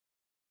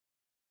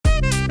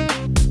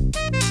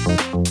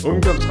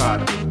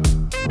Ungdomsradio.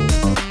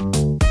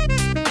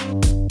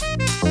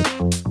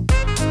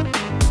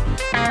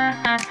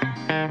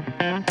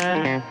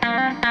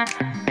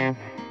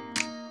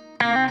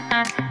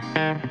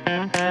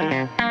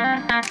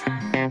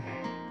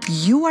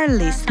 You are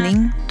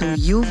listening to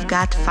You've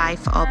Got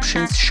 5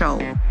 Options show,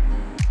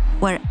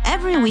 where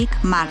every week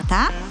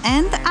Marta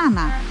and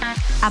Anna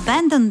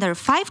abandon their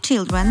 5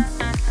 children,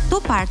 2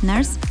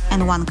 partners,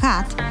 and 1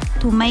 cat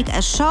to make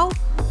a show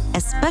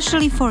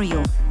especially for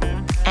you.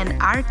 An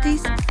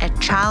artist, a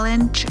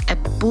challenge, a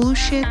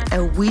bullshit,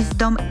 a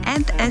wisdom,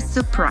 and a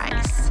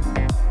surprise.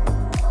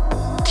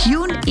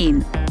 Tune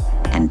in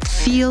and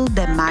feel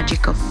the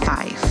magic of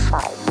 5.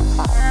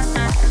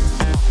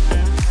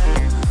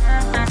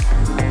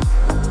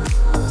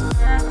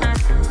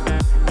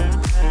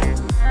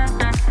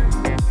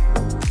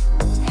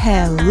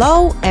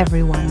 Hello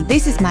everyone,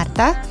 this is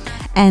Marta.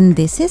 And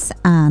this is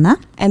Anna.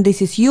 And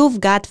this is You've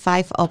Got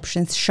 5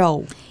 Options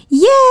show.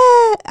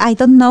 Yeah, I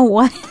don't know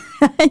why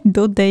I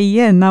do the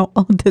yeah now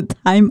all the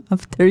time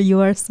after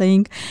you are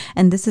saying,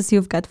 and this is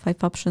You've Got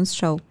 5 Options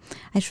show.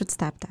 I should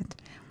stop that.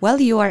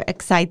 Well, you are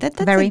excited.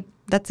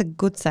 That's a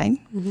good sign.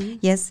 Mm-hmm.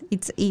 Yes,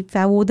 it's if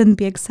I wouldn't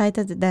be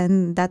excited,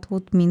 then that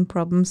would mean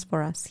problems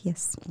for us.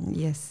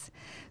 Yes.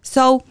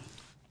 So,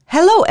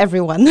 hello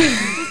everyone.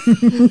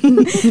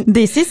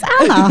 This is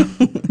Anna.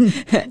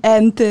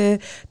 And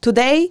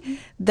today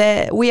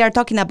we are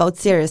talking about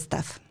serious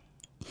stuff.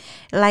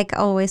 Like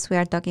always, we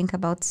are talking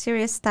about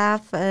serious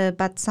stuff,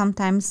 but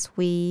sometimes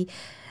we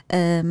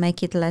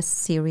make it less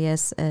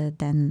serious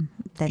than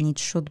it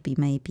should be,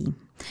 maybe.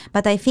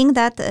 But I think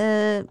that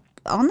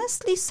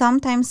honestly,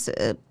 sometimes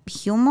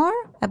humor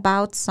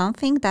about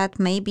something that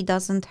maybe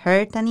doesn't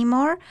hurt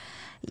anymore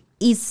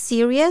is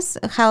serious,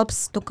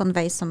 helps to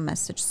convey some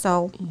message.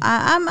 So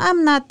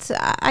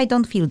I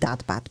don't feel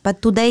that bad.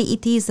 But today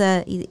it is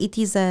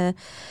a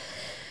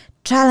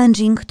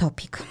challenging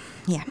topic.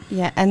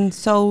 Yeah, and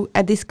so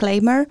a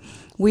disclaimer: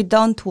 we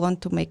don't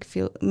want to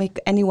make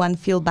anyone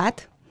feel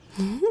bad.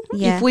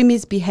 Yeah. If we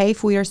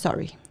misbehave, we are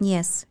sorry.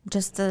 Yes,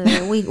 just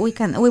we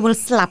will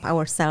slap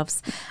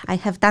ourselves. I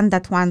have done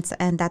that once,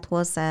 and that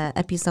was an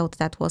episode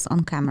that was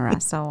on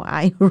camera. So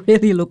I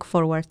really look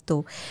forward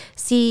to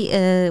see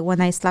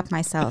when I slap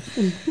myself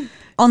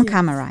on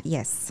camera.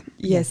 Yes.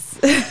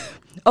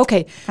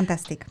 Okay.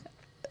 Fantastic.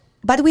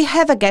 But we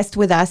have a guest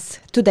with us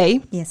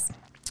today. Yes.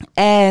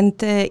 And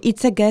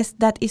it's a guest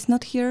that is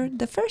not here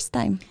the first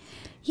time.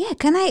 Yeah,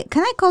 can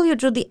I call you,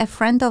 Judy, a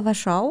friend of a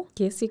show?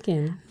 Yes, you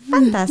can.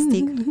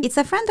 Fantastic. It's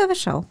a friend of a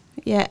show.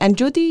 Yeah, and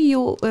Judy,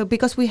 you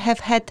because we have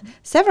had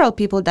several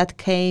people that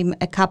came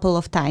a couple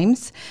of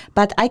times,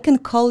 but I can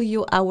call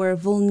you our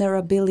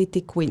vulnerability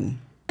queen.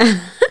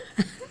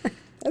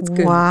 That's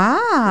good.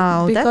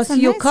 Wow, because that's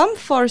you nice. come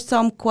for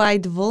some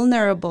quite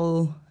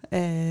vulnerable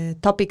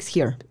topics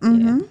here.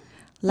 Mm-hmm. Yeah.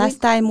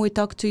 Last time we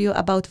talked to you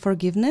about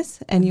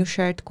forgiveness, and you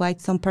shared quite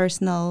some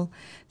personal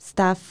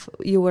stuff.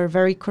 You were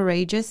very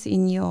courageous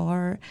in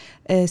your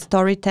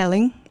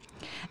storytelling,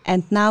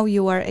 and now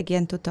you are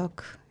again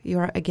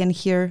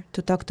here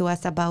to talk to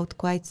us about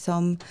quite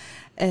some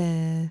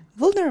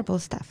vulnerable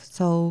stuff.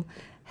 So,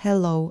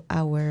 hello,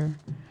 our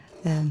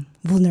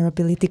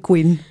vulnerability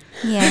queen.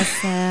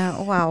 Yes,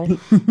 wow.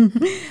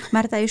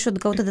 Marta, you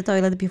should go to the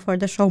toilet before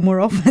the show more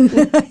often.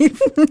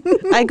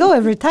 I go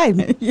every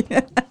time.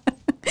 Yeah.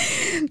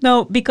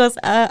 No, because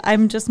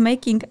I'm just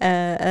making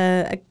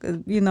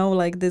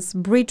like this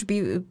bridge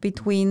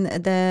between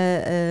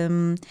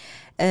the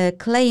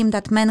claim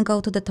that men go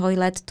to the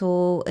toilet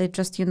to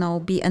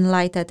be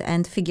enlightened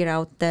and figure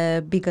out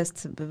the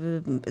biggest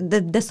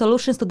the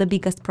solutions to the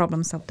biggest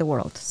problems of the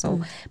world. So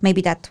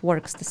maybe that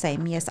works the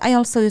same. Yes, I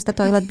also use the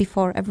toilet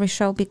before every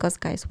show because,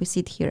 guys, we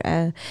sit here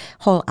a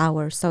whole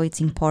hour, so it's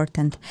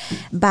important.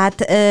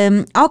 But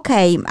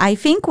okay, I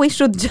think we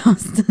should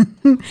just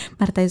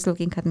Marta is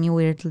looking at me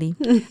weirdly.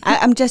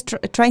 I'm just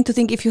trying to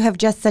think if you have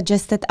just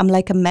suggested I'm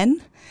like a man,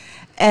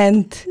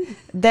 and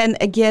then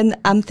again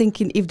I'm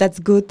thinking if that's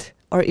good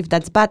or if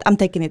that's bad. I'm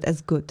taking it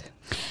as good.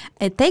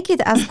 Take it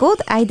as good.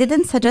 I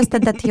didn't suggest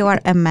that you are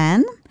a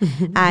man.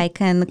 I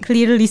can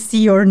clearly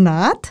see you're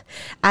not.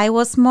 I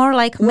was more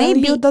like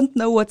maybe you don't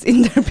know what's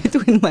in there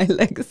between my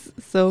legs.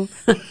 So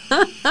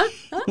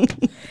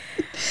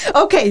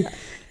okay.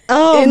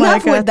 Oh,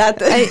 enough with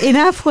that.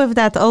 Enough with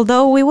that.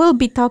 Although we will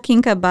be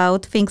talking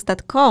about things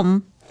that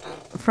come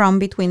from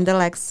between the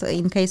legs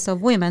in case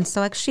of women.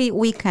 So actually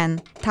we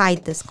can tie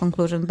this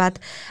conclusion. But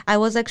I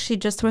was actually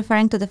just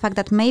referring to the fact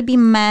that maybe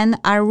men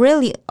are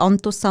really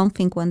onto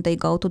something when they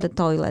go to the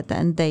toilet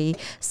and they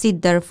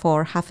sit there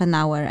for half an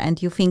hour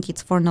and you think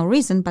it's for no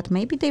reason, but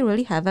maybe they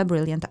really have a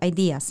brilliant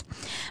ideas.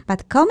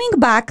 But coming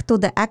back to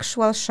the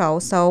actual show.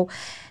 So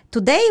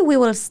today we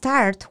will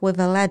start with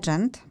a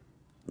legend,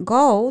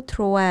 go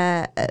through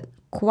a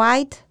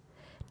quite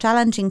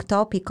challenging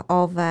topic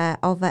of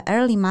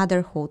early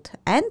motherhood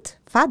and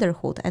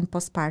fatherhood and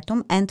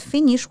postpartum, and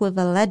finish with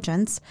the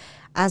legends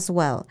as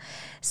well.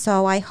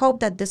 So I hope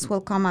that this will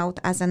come out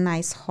as a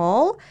nice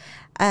haul.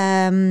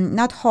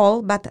 Not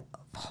haul, but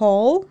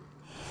haul.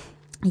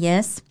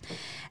 Yes.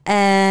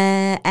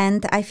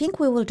 And I think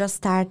we will just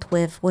start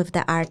with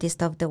the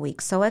artist of the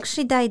week. So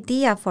actually the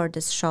idea for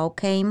this show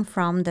came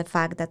from the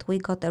fact that we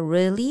got a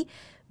really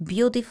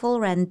beautiful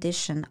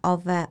rendition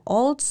of an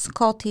old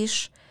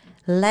Scottish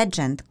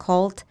legend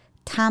called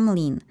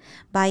Tamlin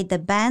by the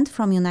band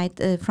from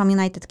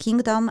United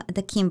Kingdom,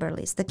 the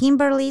Kimberleys. The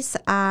Kimberleys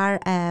are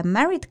a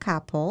married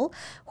couple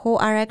who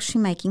are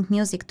actually making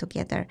music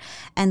together.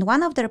 And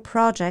one of their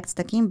projects,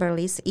 the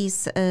Kimberleys,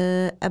 is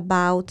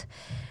about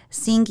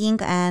singing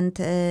and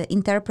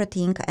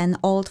interpreting an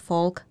old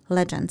folk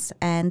legends.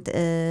 And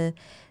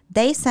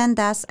they sent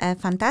us a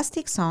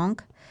fantastic song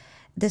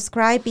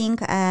describing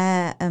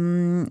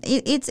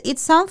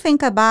it's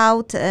something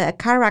about a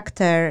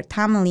character,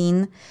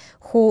 Tamlin,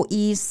 who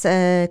is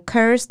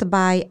cursed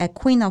by a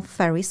queen of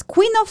fairies,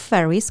 queen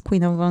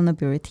of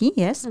vulnerability,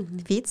 yes,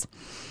 fits.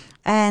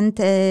 And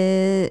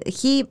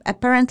he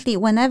apparently,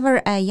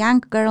 whenever a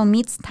young girl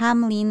meets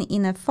Tamlin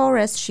in a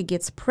forest, she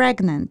gets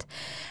pregnant.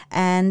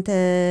 And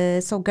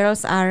so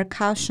girls are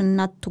cautioned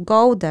not to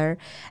go there.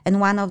 And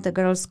one of the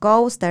girls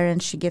goes there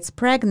and she gets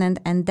pregnant.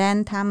 And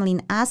then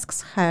Tamlin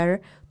asks her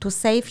to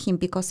save him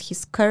because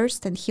he's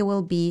cursed and he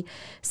will be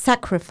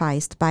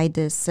sacrificed by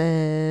this,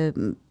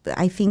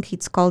 I think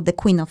it's called the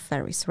Queen of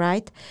Fairies,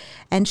 right?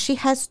 And she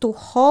has to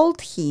hold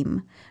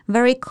him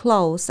very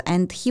close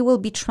and he will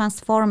be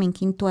transforming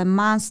into a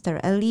monster,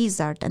 a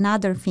lizard and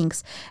other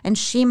things. And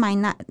she must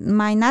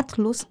not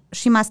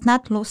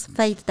lose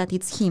faith that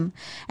it's him.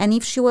 And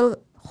if she will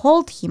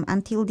hold him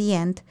until the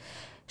end,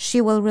 she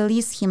will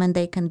release him and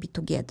they can be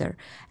together.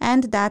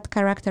 And that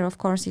character, of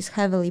course, is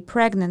heavily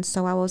pregnant,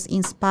 so I was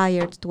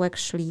inspired to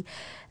actually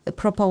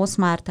propose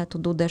Marta to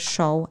do the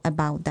show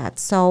about that.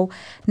 So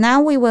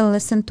now we will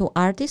listen to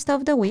Artist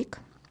of the Week,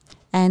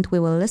 and we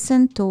will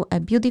listen to a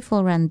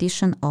beautiful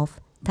rendition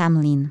of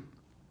Tamlin.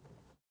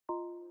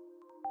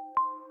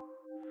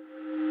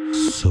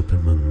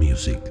 Superman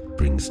Music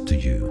brings to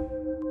you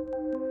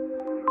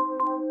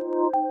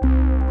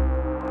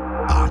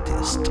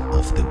Artist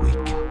of the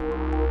Week.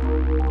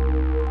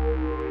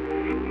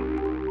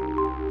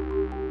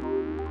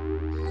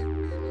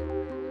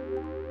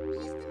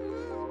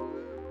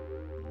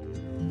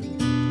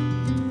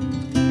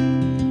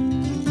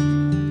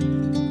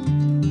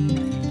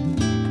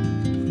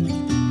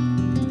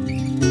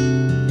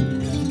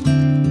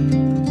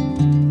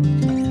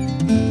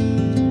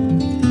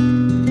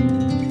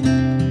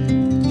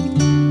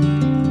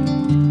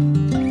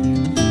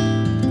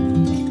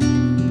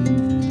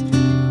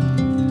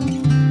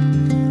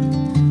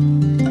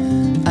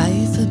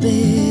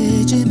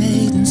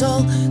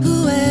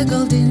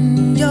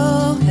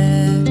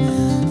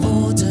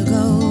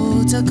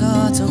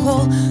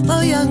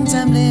 For young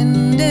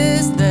Tamlin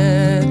is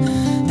there,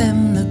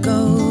 them that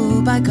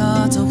go by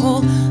Carter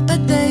Hall,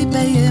 but they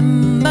pay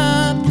him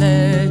a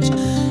pledge,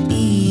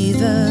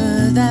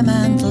 either their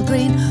mantle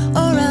green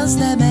or else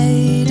their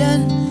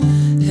maiden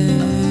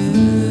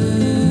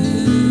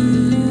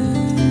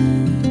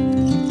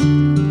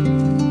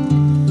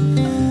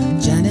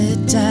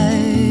Janet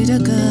tied a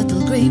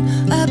girdle green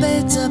a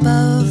bit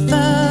above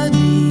her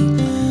knee,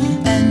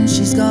 and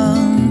she's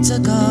gone to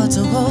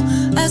Carter Hall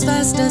as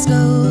fast as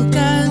go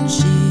can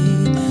she.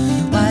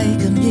 Why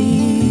come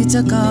ye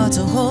to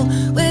Carter Hall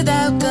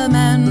without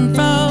command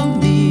from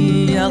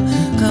me? I'll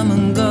come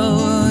and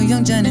go,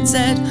 young Janet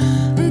said,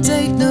 and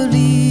take no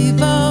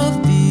leave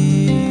of me.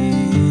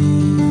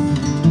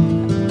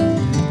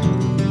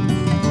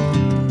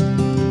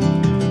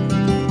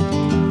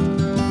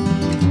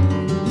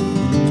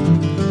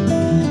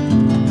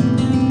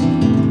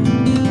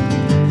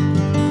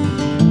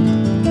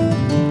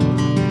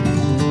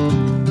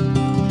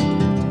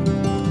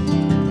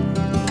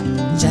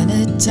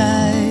 Janet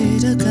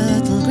tied a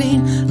girdle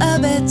green a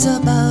bit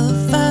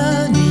above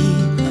her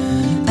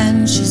knee,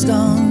 and she's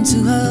gone to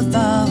her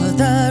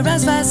father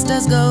as fast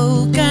as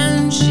go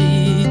can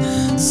she.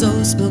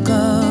 So spoke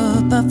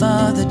up her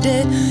father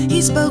did,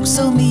 he spoke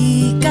so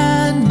meek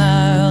and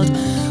mild.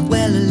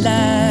 Well,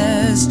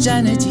 alas,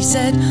 Janet, he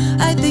said,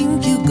 I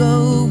think you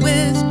go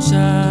with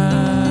child.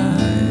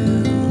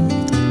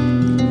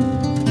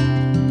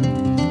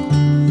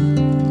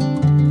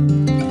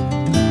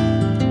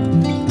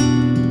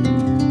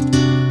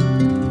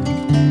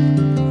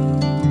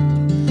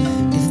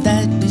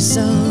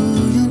 So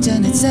young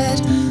Janet said,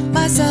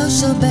 myself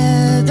shall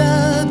bear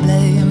the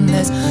blame.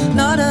 There's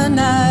not a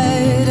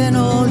knight in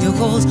all your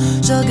halls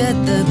shall get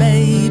the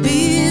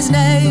baby's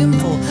name.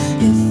 For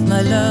if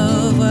my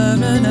love were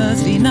an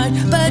earthly knight,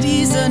 but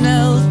he's an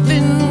elf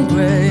in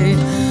grey,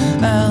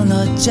 I'll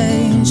not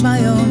change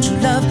my own true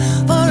love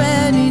for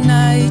any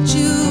knight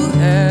you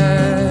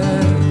have.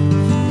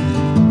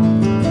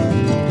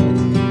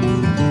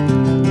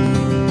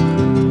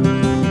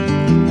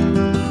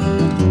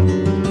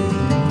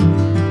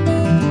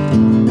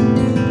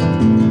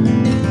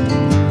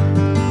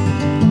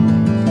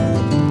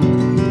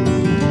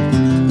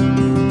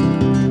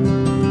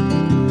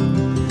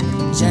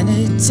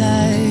 Janet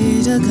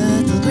tied a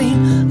girdle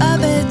green a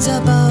bit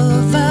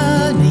above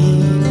her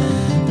knee,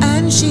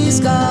 and she's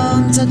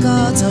gone to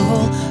Carter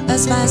Hall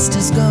as fast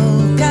as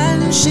go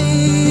can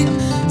she.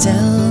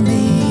 Tell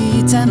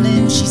me,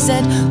 Tamlin, she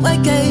said, why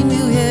came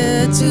you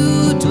here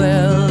to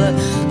dwell?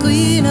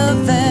 Queen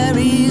of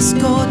fairies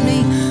caught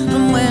me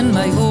from when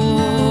my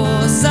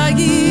horse I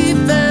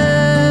fell.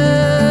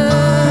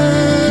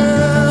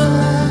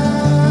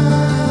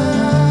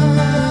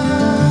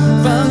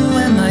 From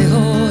when my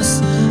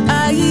horse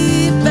I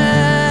fell.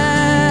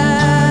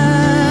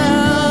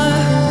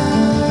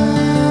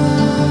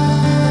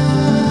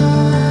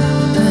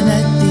 And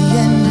at the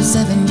end of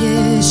 7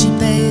 years she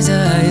pays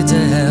her eye to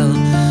hell.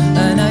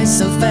 A night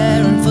so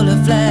fair and full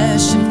of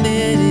flesh and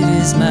fitted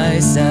is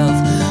myself.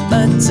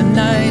 But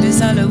tonight is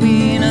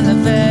Halloween and the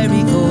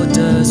fairy court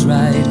does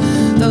ride.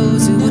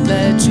 Those who would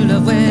let true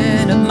love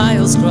win at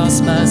Miles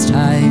Cross must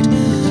hide.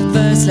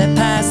 First let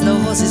pass the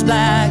horses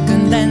black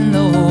and then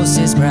the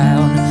horses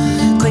brown.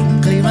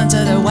 Quickly run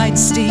to the white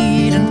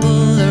steed and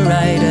pull the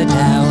rider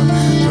down.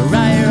 For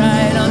I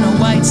ride on a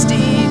white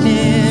steed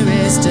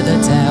nearest to the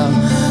town.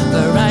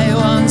 For I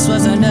once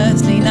was an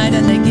earthly knight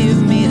and they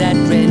give me that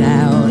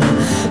renown.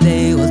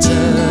 They will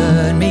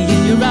turn me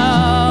in your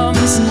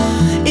arms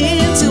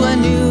into a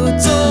new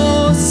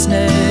tall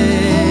snake.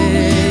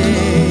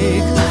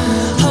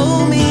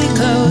 Hold me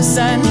close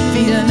and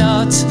fear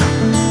not,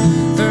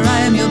 for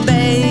I am your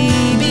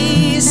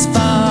baby's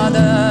father.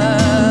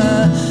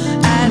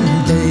 And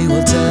they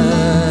will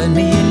turn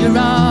me in your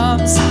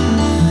arms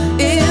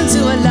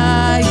into a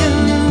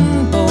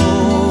lion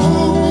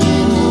bold.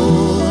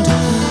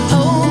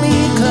 Hold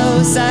me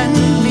close and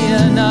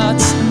fear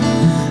not,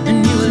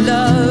 and you will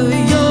love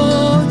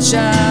your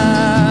child.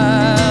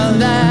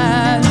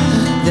 And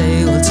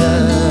they will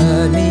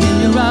turn me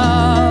in your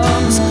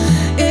arms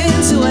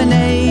into a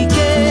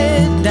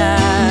naked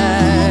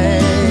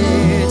night.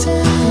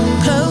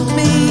 Cloak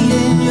me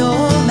in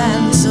your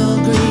mantle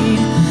green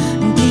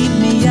and keep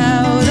me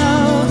out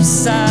of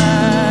sight.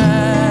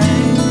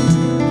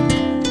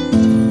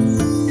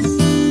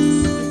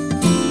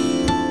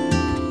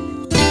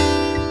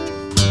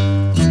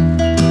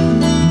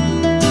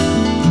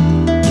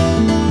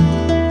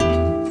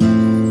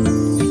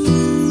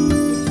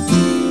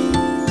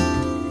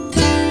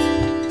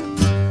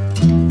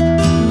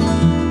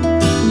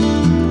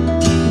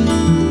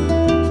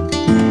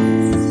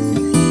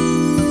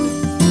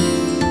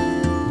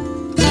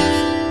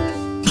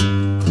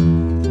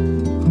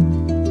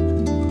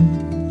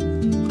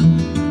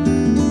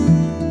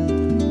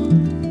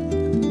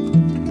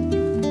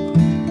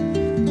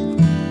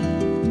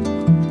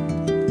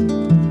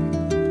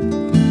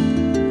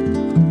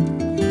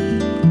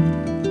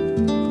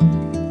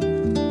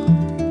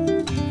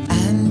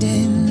 And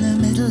in the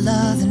middle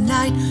of the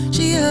night,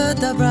 she heard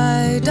the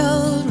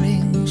bridle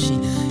ring. She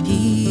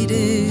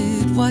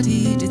heeded what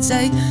he did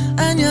say,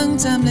 and young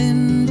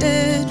Tamlin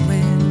did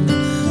win.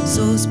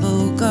 So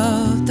spoke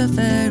of the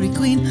fairy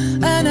queen,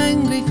 an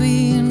angry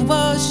queen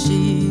was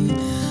she,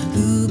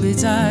 who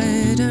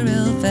betide her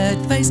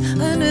ill-fed face,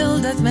 and ill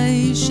death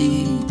may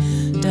she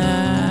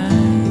die.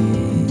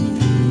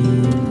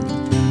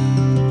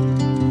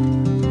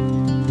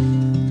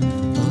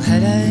 Oh,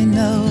 had I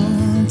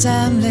known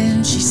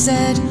Tamlin, she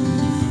said,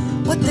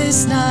 what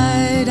this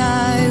night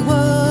I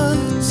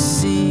would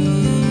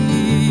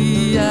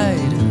see,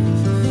 I'd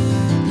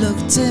have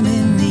looked him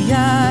in the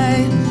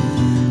eye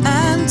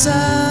and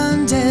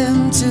turned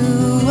him to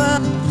a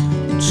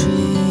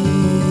tree.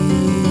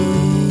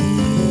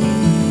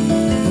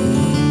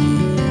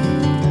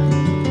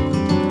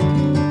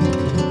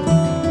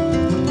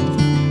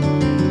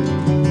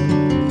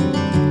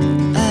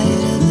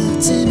 I'd have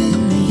looked him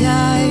in the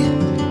eye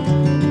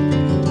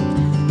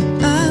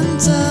and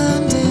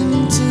turned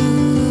him to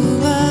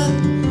a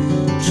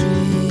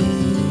tree.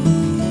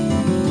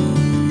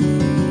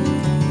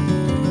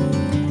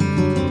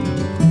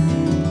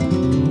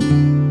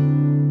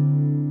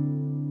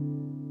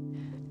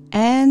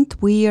 And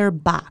we're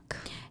back.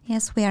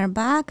 Yes, we are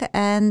back,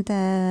 and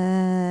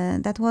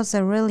that was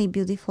a really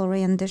beautiful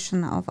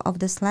rendition of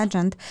this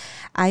legend.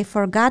 I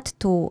forgot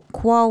to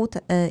quote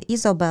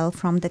Isobel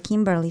from the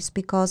Kimberleys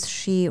because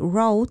she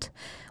wrote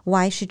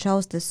why she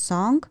chose this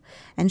song,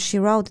 and she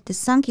wrote, "This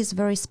song is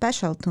very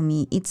special to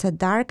me. It's a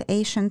dark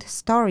ancient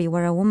story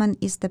where a woman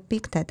is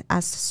depicted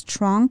as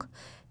strong,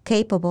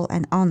 capable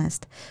and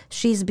honest.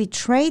 She is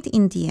betrayed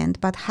in the end,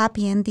 but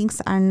happy endings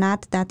are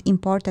not that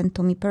important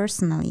to me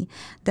personally.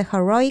 The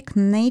heroic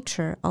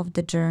nature of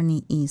the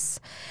journey is."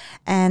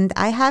 And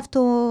I have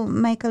to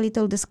make a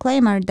little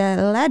disclaimer. The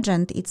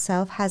legend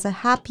itself has a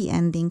happy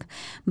ending,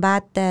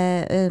 but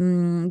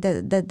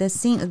this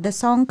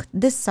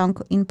song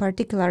in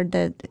particular,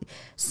 the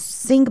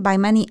sing by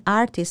many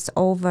artists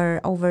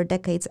over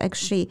decades,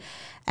 actually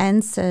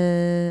ends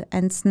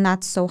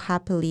not so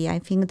happily. I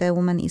think the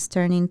woman is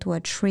turned into a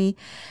tree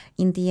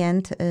in the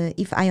end,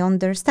 if I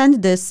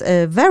understand this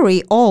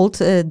very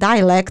old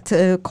dialect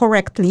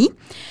correctly.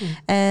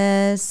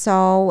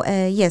 So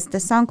yes, the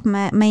song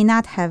may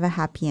not have a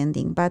happy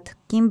ending, but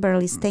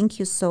Kimberly's, thank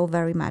you so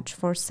very much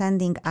for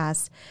sending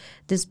us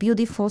this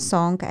beautiful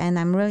song. And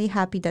I'm really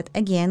happy that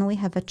again we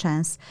have a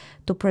chance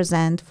to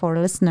present for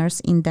listeners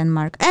in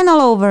Denmark and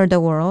all over the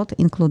world,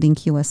 including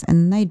US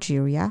and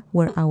Nigeria,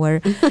 where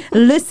our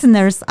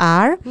listeners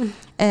are,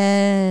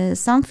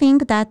 something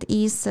that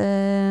is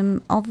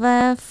of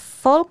a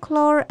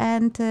folklore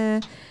and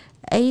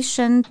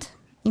ancient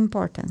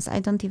importance. I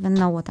don't even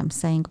know what I'm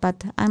saying,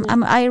 but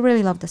I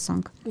really love the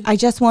song. I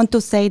just want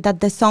to say that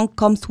the song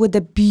comes with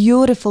a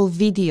beautiful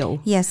video.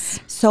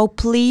 Yes. So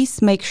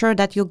please make sure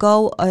that you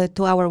go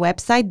to our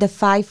website,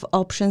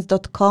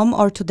 the5options.com,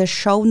 or to the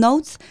show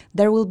notes.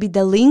 There will be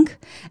the link,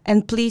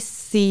 and please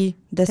see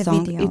the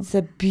song. Video. It's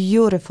a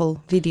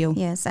beautiful video.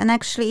 Yes, and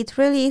actually it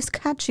really is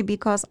catchy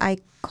because I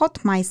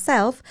caught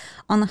myself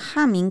on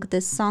humming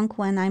this song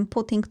when I'm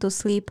putting to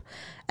sleep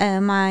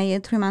my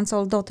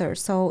 3-month-old daughter.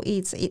 So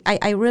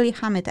I really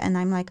hum it, and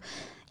I'm like,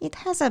 it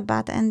has a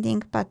bad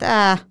ending, but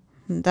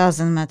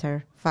doesn't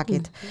matter. Fuck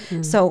it.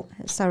 So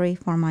sorry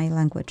for my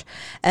language.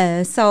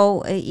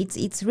 So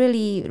it's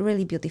really,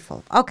 really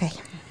beautiful. Okay.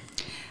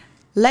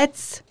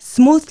 Let's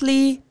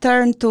smoothly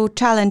turn to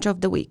challenge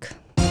of the week.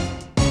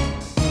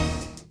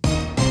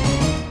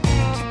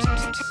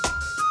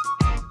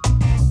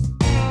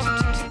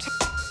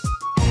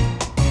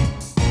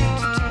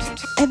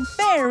 A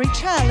very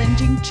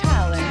challenging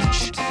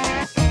challenge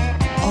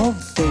of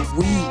the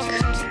week.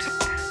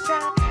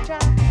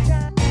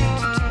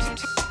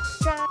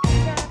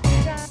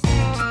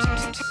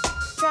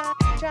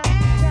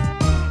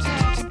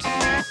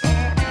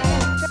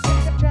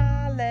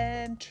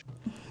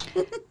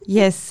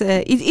 Yes,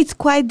 it's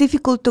quite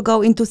difficult to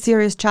go into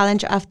serious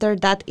challenge after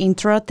that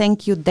intro.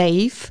 Thank you,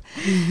 Dave.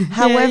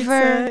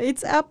 However,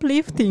 it's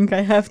uplifting, I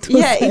have to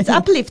yeah, say. it's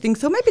uplifting.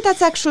 So maybe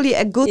that's actually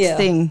a good Yeah.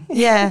 thing.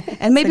 Yeah,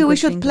 and maybe a we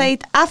good should thing, play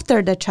it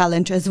after the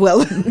challenge as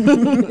well.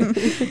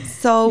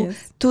 So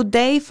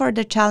today for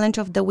the challenge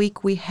of the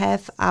week, we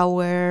have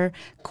our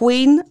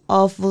queen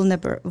of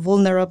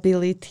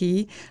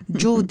vulnerability,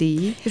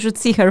 Judy. You should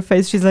see her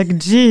face. She's like,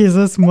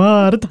 Jesus,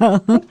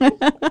 Marta.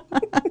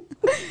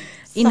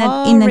 in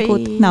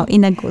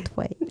a good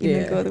way.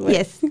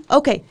 Yes.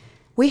 Okay.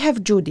 We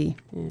have Judy.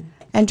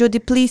 And Judy,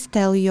 please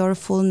tell your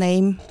full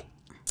name.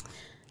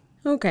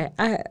 Okay,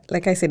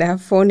 like I said, I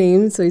have 4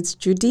 names. So it's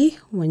Judy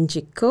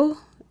Wanjiko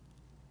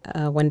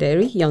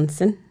Wanderi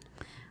Johnson.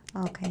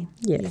 Okay.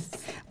 Yes.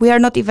 We are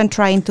not even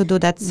trying to do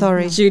that.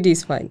 Sorry. Judy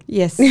is fine.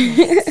 Yes.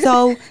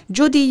 So,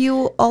 Judy,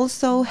 you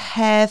also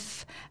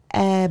have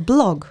a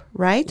blog,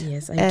 right?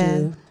 Yes, I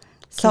do.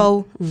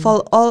 So,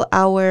 for all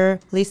our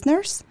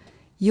listeners,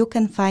 you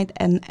can find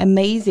an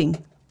amazing,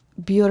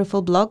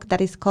 beautiful blog that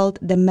is called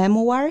The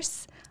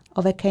Memoirs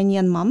of a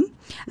Kenyan Mom.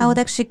 I would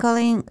actually call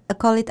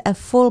it a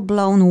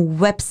full-blown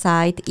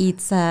website.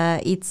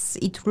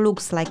 It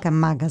looks like a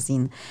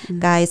magazine,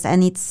 guys,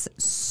 and it's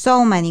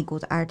so many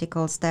good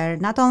articles there.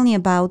 Not only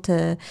about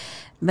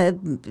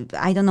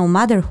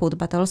motherhood,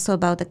 but also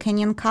about the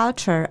Kenyan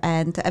culture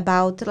and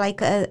about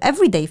like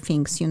everyday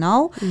things, you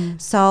know.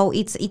 So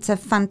it's a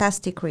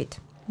fantastic read.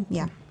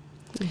 Yeah.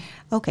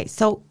 Okay,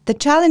 so the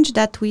challenge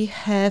that we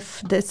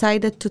have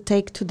decided to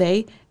take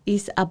today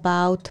is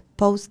about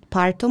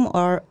postpartum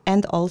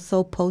and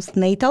also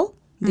postnatal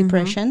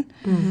depression.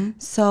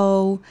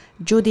 So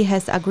Judy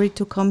has agreed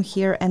to come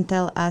here and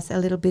tell us a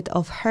little bit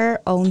of her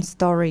own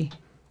story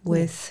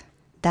with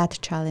that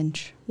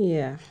challenge.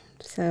 Yeah.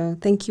 So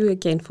thank you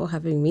again for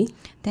having me.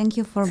 Thank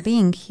you for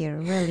being here,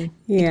 really.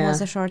 It Yeah. was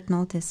a short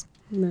notice.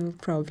 No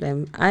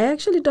problem. I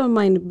actually don't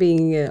mind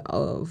being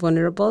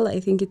vulnerable.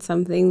 I think it's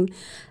something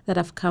that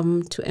I've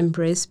come to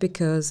embrace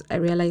because I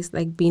realize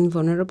like being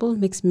vulnerable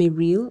makes me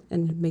real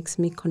and makes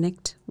me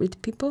connect with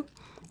people.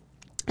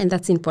 And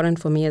that's important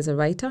for me as a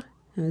writer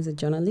and as a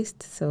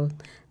journalist. So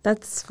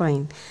that's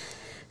fine.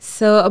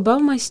 So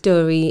about my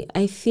story,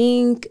 I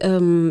think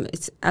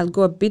I'll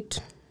go a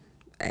bit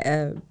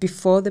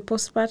before the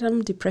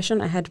postpartum depression.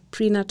 I had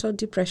prenatal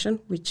depression,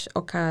 which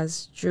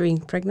occurs during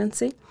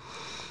pregnancy.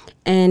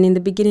 And in the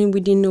beginning, we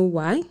didn't know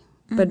why.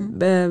 But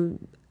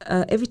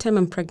every time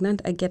I'm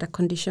pregnant, I get a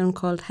condition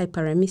called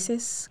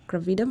hyperemesis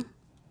gravidum,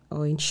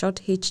 or in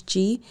short,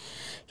 HG.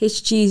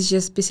 HG is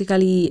just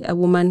basically a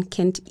woman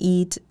can't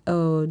eat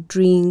or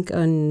drink,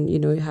 and, you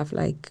have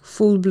like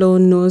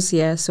full-blown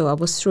nausea. So I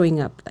was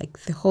throwing up like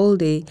the whole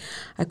day.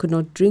 I could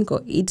not drink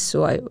or eat.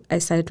 So I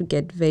started to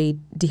get very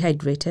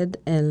dehydrated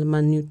and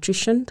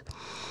malnutritioned.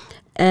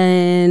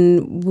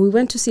 And we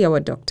went to see our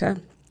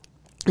doctor.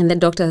 And the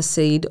doctor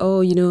said, a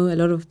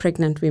lot of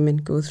pregnant women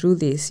go through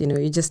this.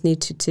 You just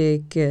need to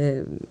take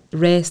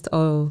rest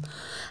or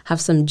have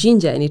some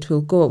ginger and it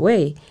will go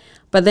away.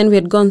 But then we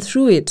had gone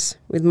through it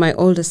with my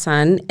older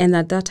son. And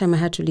at that time, I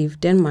had to leave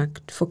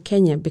Denmark for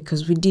Kenya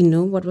because we didn't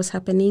know what was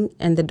happening.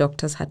 And the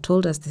doctors had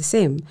told us the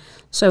same.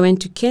 So I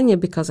went to Kenya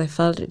because I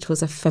felt it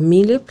was a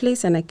familiar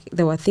place. And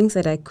there were things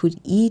that I could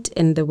eat.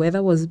 And the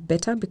weather was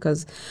better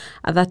because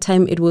at that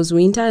time, it was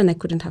winter and I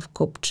couldn't have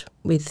coped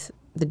with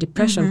the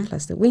depression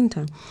plus the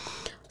winter.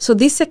 So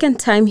this second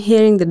time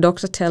hearing the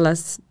doctor tell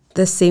us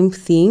the same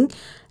thing.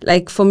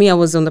 Like for me, I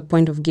was on the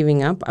point of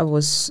giving up. I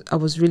was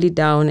really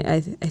down. I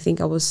think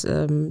I was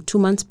 2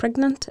 months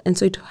pregnant, and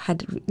so it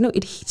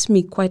hit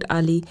me quite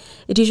early.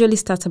 It usually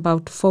starts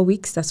about 4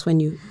 weeks. That's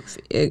when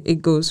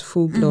it goes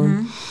full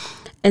blown.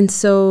 And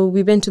so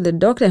we went to the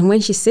doctor, and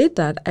when she said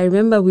that, I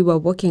remember we were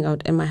walking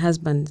out, and my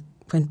husband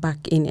went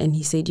back in, and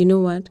he said, "You know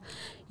what?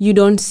 You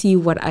don't see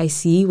what I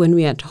see when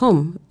we're at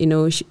home.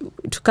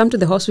 To come to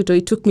the hospital,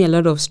 it took me a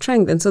lot of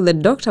strength. And so the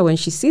doctor, when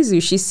she sees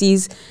you, she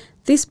sees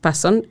this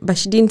person, but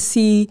she didn't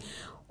see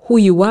who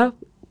you were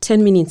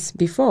 10 minutes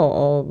before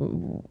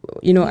or,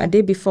 a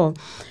day before."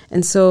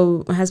 And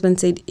so my husband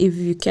said, "If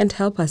you can't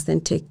help us,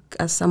 then take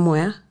us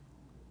somewhere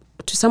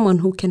to someone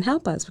who can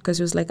help us," because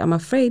he was like, "I'm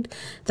afraid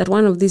that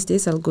one of these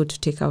days I'll go to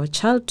take our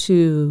child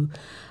to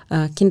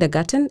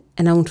kindergarten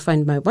and I won't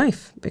find my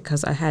wife,"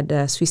 because I had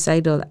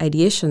suicidal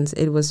ideations.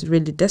 It was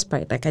really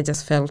desperate. Like I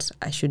just felt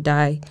I should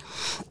die.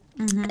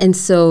 And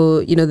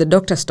so, the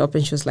doctor stopped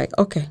and she was like,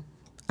 "Okay,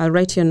 I'll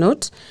write you a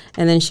note."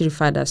 And then she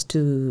referred us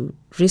to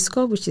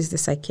Risco, which is the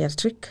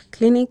psychiatric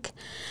clinic.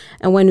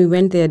 And when we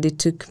went there, they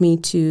took me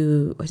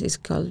to what is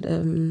called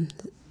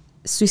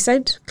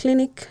suicide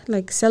clinic,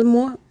 like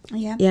Selmore.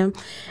 Yeah.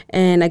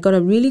 And I got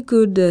a really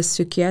good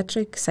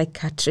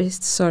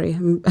psychiatrist. Sorry,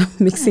 I'm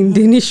mixing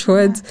Danish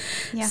words.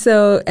 Yeah.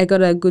 So I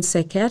got a good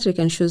psychiatric,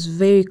 and she was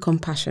very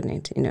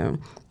compassionate,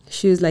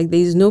 She was like, there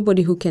is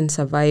nobody who can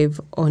survive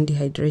on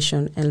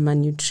dehydration and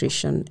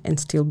malnutrition and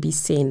still be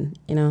sane,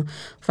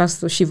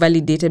 First, she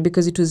validated,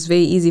 because it was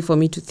very easy for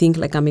me to think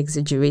like I'm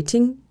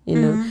exaggerating,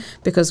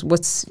 because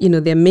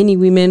there are many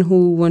women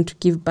who want to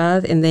give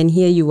birth, and then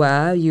here you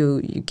are,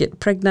 you get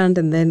pregnant,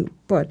 and then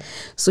what?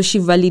 So she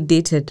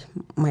validated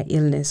my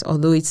illness,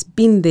 although it's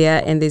been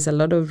there, and there's a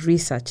lot of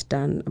research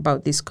done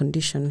about this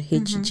condition,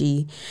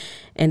 HG,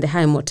 and the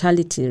high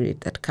mortality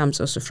rate that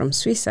comes also from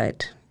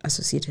suicide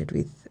associated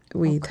with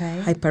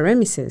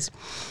hyperemesis.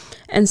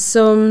 And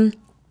so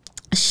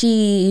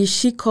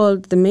she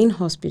called the main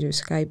hospital,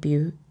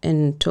 Skyview,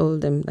 and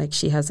told them like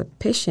she has a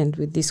patient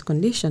with this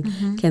condition.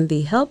 Can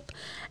they help?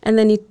 And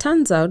then it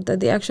turns out that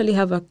they actually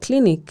have a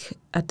clinic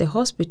at the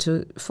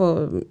hospital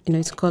for,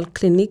 it's called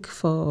Clinic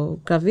for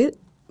Gravid,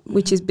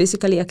 which is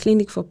basically a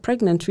clinic for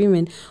pregnant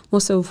women,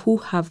 most of who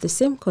have the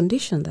same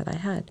condition that I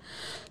had.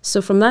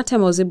 So from that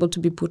time, I was able to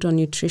be put on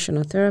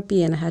nutritional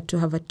therapy, and I had to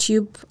have a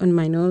tube on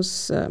my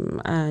nose,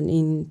 an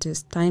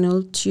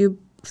intestinal tube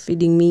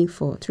feeding me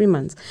for 3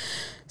 months.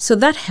 So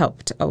that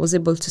helped. I was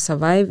able to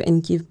survive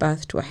and give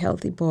birth to a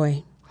healthy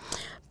boy.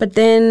 But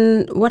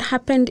then what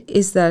happened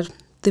is that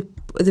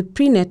the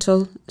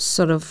prenatal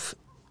sort of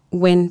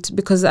went,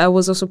 because I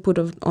was also put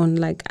on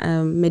like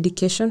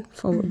medication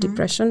for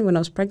depression when I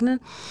was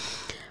pregnant.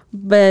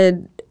 But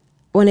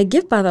when I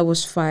gave birth, I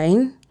was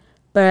fine.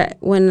 But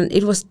when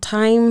it was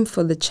time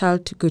for the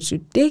child to go to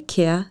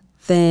daycare,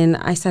 then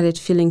I started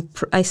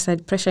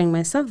pressuring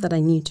myself that I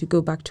need to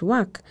go back to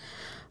work.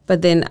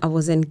 But then I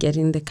wasn't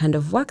getting the kind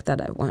of work that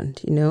I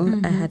want,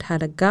 I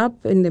had a gap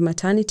in the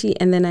maternity,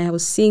 and then I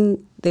was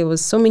seeing there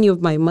was so many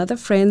of my mother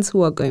friends who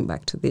were going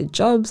back to their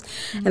jobs.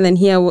 And then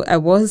here I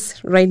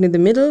was right in the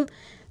middle,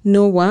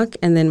 no work.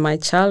 And then my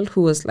child,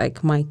 who was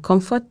like my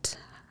comfort,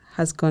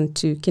 has gone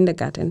to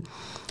kindergarten.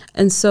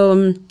 And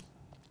so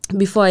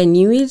before I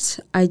knew it,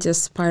 I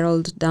just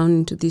spiraled down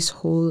into this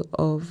hole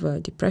of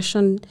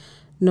depression,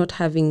 not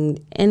having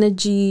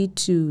energy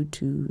to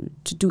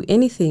do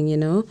anything,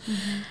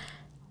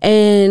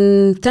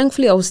 And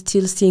thankfully, I was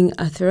still seeing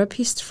a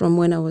therapist from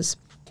when I was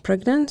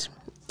pregnant.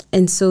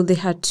 And so they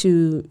had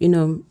to,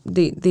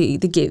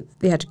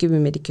 they had to give me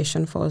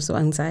medication for also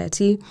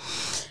anxiety.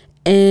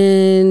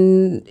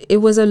 And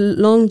it was a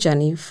long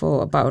journey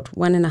for about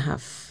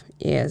 1.5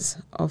 years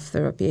of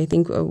therapy. I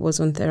think I was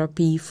on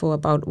therapy for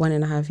about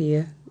 1.5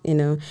 years,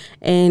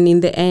 And in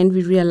the end,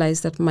 we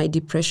realized that my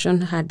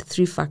depression had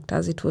 3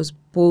 factors. It was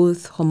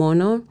both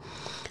hormonal,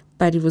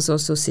 but it was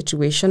also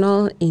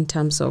situational in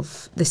terms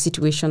of the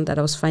situation that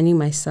I was finding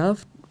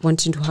myself,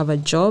 wanting to have a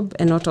job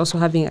and not also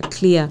having a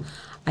clear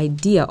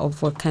idea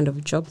of what kind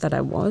of job that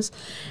I was.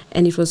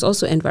 And it was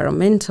also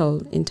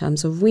environmental in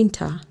terms of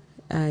winter.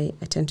 I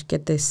tend to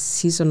get this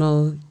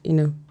seasonal,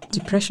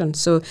 depression.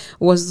 So it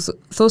was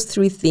those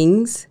 3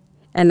 things,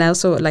 and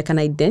also like an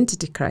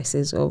identity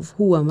crisis of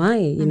who am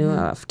I,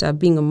 after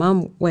being a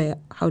mom,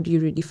 how do you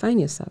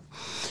redefine yourself?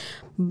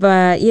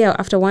 But yeah,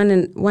 after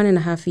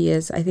 1.5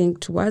 years, I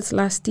think towards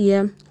last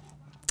year,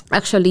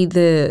 actually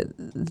the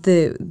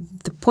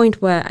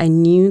point where I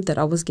knew that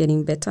I was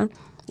getting better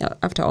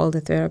after all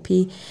the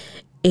therapy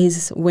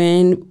is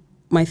when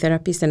my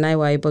therapist and I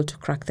were able to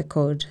crack the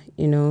code,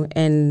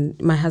 and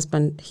my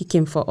husband, he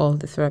came for all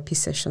the therapy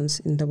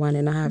sessions in the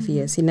 1.5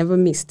 years. He never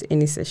missed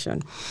any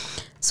session.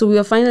 So we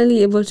were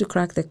finally able to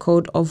crack the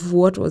code of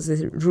what was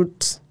the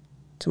root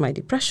to my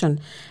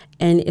depression.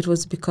 And it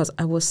was because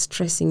I was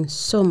stressing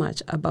so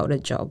much about a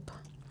job.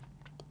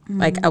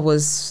 Like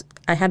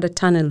I had a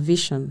tunnel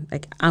vision,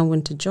 like I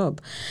want a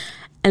job.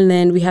 And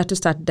then we had to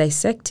start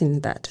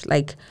dissecting that,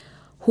 like,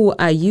 who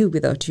are you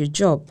without your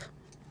job?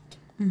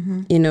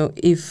 You know,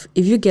 if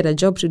you get a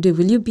job today,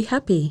 will you be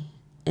happy?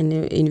 And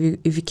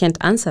if you can't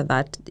answer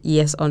that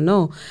yes or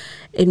no,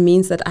 it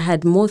means that I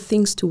had more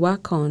things to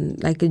work on.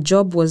 Like a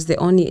job was the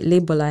only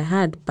label I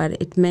had, but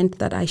it meant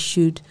that I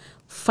should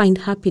find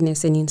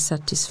happiness and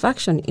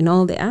satisfaction in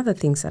all the other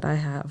things that I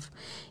have,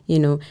 you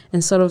know,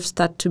 and sort of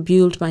start to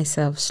build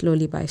myself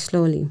slowly by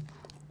slowly.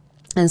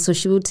 And so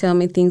she would tell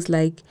me things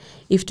like,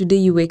 if today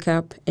you wake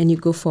up and you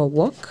go for a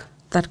walk,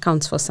 that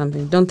counts for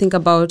something. Don't think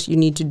about you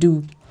need to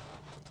do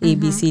A,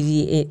 B, C,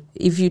 D, A.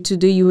 If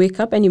today you wake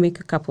up and you make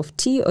a cup of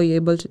tea, or you're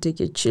able to take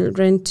your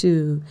children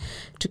to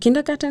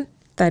kindergarten,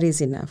 that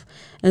is enough.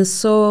 And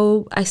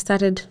so I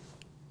started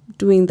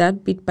doing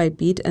that bit by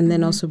bit, and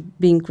then also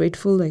being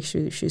grateful. Like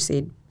she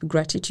said,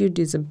 gratitude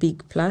is a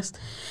big plus.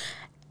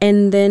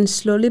 And then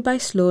slowly by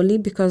slowly,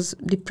 because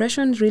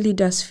depression really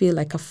does feel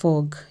like a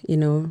fog, you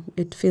know,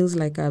 it feels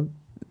like a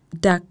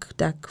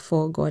dark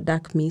fog or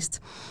dark mist.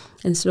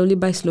 And slowly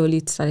by slowly,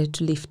 it started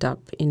to lift up,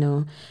 you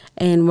know.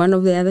 And one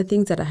of the other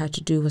things that I had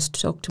to do was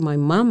talk to my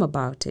mom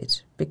about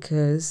it,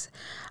 because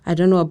I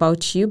don't know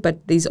about you,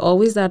 but there's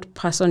always that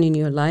person in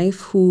your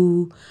life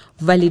who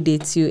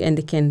validates you, and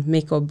they can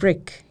make or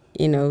break,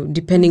 you know,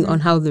 depending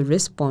on how they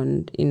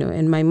respond, you know.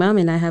 And my mom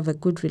and I have a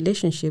good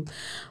relationship,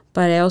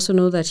 but I also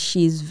know that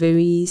she's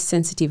very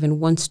sensitive and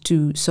wants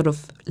to sort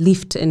of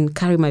lift and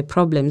carry my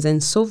problems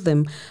and solve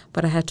them.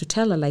 But I had to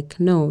tell her, like,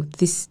 no,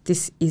 this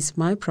is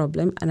my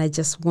problem, and I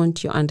just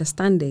want your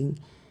understanding,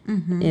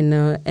 you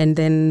know, and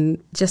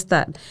then just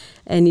that.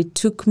 And it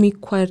took me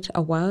quite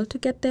a while to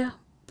get there.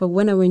 But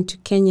when I went to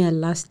Kenya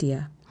last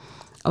year,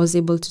 I was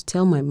able to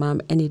tell my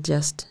mom, and it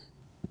just,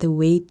 the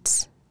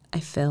weight I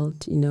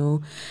felt, you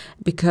know,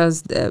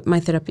 because my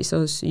therapist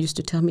always used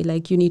to tell me,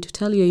 like, you need to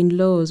tell your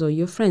in-laws or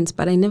your friends,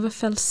 but I never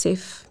felt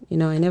safe, you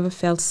know, I never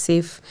felt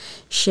safe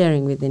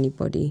sharing with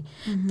anybody,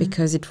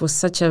 because it was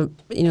such a,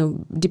 you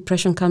know,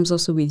 depression comes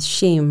also with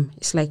shame.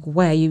 It's like,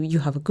 why you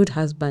have a good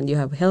husband, you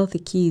have healthy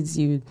kids,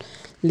 you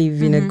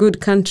live in a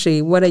good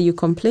country, what are you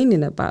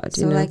complaining about?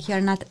 So you know? like you're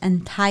not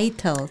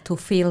entitled to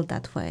feel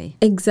that way.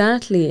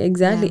 Exactly.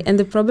 Yeah. And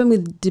the problem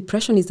with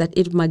depression is that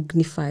it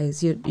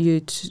magnifies.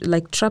 You're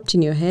like trapped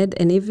in your head,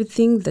 and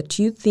everything that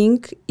you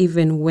think,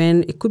 even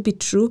when it could be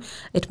true,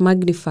 it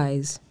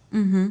magnifies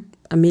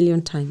a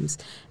million times.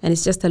 And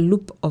it's just a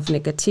loop of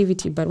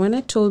negativity. But when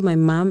I told my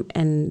mom,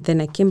 and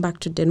then I came back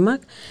to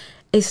Denmark,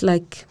 it's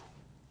like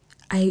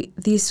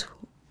this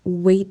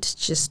weight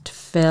just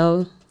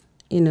fell,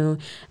 you know,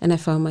 and I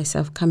found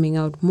myself coming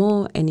out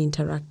more and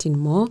interacting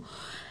more.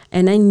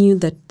 And I knew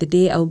that the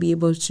day I'll be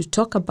able to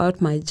talk about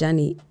my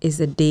journey is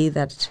the day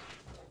that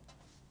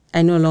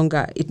it no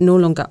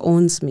longer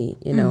owns me,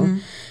 you know,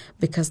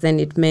 because then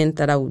it meant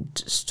that I would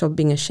stop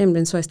being ashamed.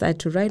 And so I started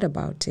to write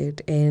about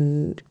it.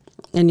 And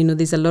you know,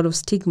 there's a lot of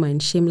stigma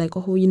and shame, like,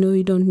 oh, you know,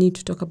 you don't need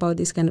to talk about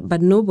this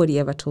but nobody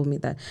ever told me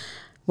that.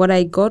 What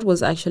I got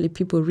was actually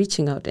people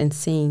reaching out and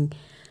saying,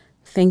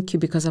 thank you,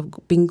 because I've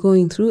been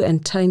going through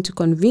and trying to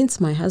convince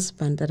my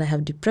husband that I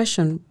have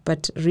depression,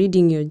 but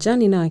reading your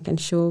journey now, I can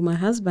show my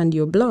husband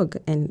your blog,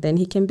 and then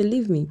he can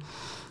believe me.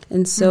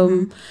 And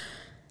so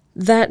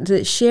that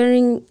the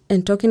sharing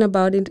and talking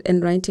about it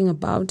and writing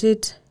about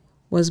it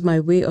was my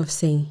way of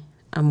saying,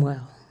 I'm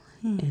well,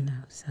 you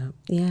know, so,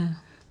 yeah.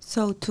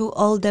 So to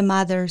all the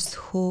mothers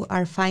who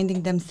are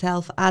finding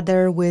themselves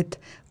either with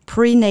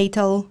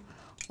prenatal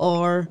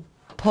or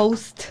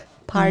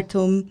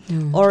postpartum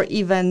or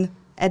even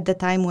at the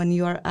time when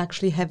you are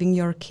actually having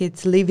your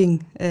kids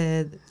living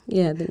the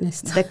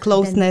nest. the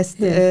close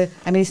nest. I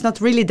mean, it's not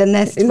really the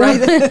nest, right?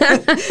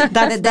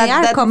 They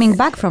are coming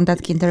back from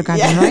that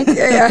kindergarten, right?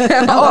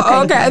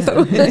 Okay. I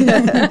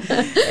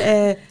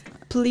thought.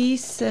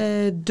 Please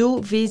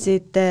do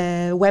visit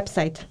the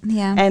website.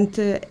 Yeah. And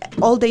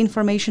all the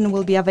information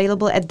will be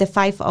available at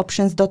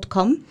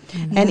the5options.com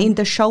and in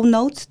the show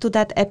notes to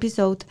that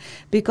episode,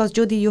 because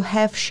Judy, you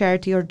have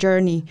shared your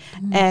journey,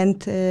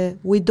 and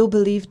we do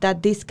believe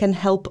that this can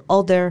help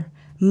other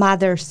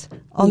mothers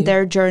on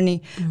their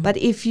journey. But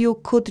if you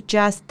could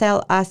just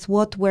tell us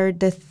what were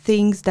the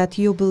things that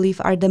you believe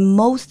are the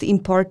most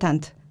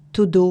important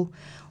to do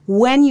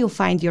when you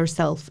find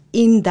yourself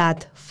in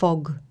that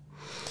fog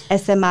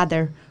as a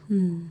mother,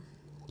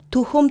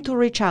 to whom to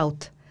reach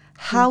out,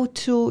 how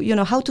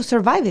to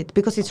survive it,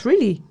 because it's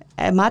really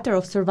a matter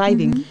of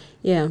surviving.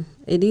 Yeah,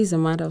 it is a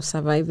matter of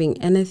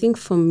surviving. And I think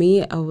for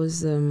me, I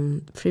was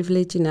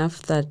privileged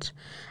enough that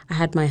I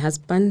had my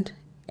husband,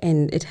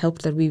 and it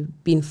helped that we've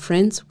been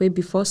friends way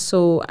before,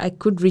 so I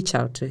could reach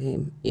out to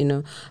him, you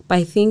know. But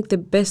I think the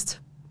best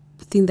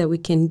thing that we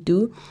can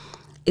do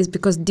is,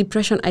 because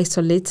depression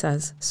isolates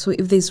us. So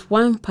if there's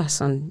one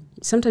person,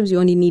 sometimes you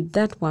only need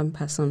that one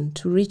person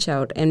to reach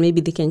out, and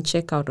maybe they can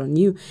check out on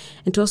you,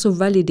 and to also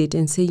validate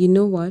and say, you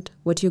know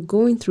what you're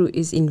going through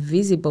is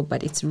invisible,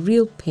 but it's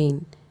real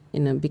pain, you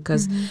know,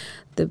 because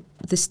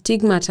the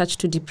stigma attached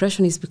to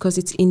depression is because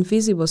it's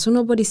invisible, so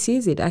nobody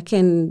sees it. I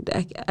can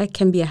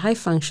be a high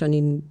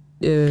functioning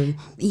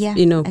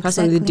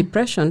person with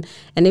depression,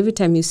 and every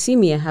time you see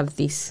me, I have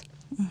this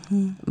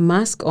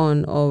mask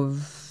on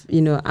of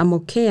I'm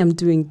okay, I'm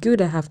doing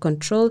good, I have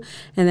control.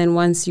 And then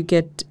once you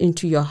get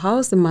into your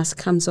house, the mask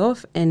comes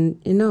off, and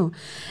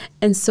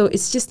so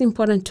it's just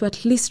important to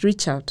at least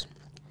reach out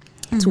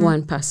to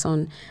one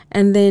person,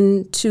 and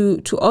then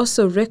to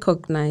also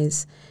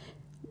recognize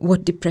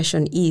what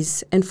depression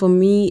is. And for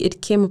me,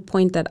 it came a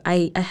point that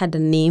I had a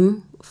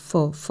name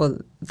for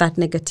that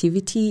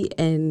negativity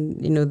and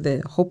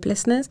the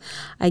hopelessness.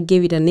 I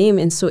gave it a name,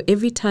 and so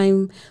every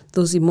time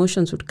those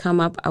emotions would come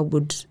up, I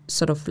would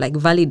sort of like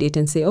validate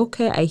and say,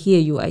 okay, I hear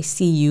you, I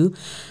see you,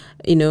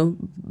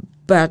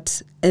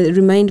 but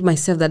remind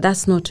myself that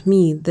that's not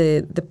me.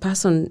 The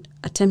person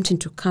attempting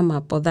to come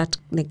up, or that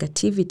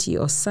negativity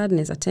or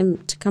sadness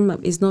attempt to come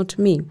up, is not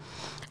me.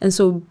 And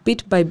so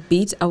bit by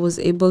bit, I was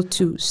able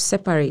to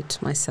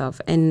separate myself.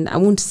 And I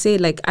won't say,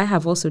 like, I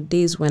have also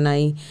days when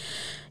I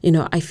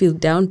feel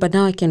down, but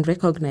now I can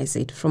recognize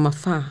it from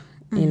afar,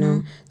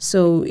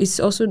 So it's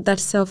also that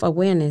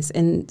self-awareness,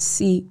 and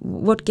see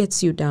what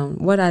gets you down.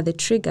 What are the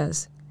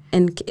triggers?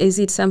 And is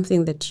it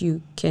something that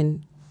you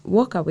can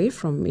walk away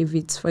from? If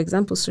it's, for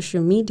example,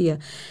 social media,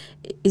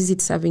 is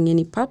it serving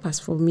any purpose?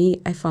 For me,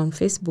 I found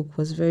Facebook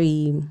was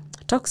very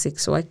toxic.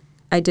 So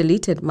I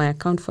deleted my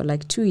account for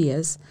like 2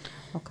 years.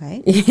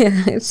 Okay.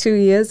 Yeah, 2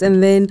 years.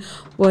 And then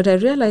what I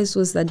realized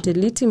was that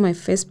deleting my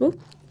Facebook,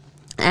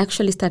 I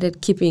actually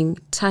started keeping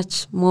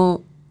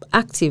more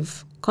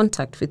active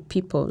contact with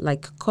people,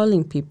 like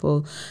calling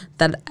people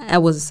that I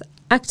was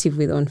active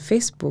with on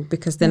Facebook,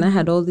 because then I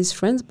had all these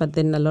friends, but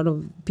then a lot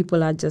of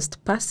people are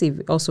just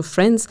passive. Also,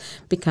 friends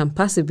become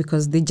passive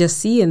because they just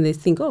see and they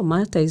think, oh,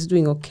 Martha is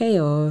doing okay,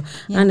 or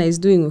Anna is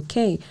doing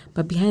okay,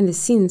 but behind the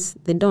scenes,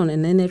 they don't.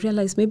 And then I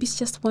realized maybe it's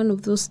just one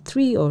of those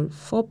 3 or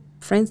 4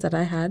 friends that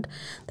I had,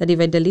 that if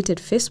I deleted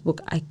Facebook,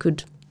 I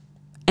could.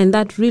 And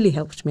that really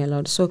helped me a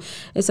lot. So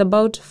it's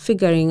about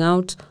figuring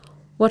out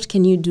what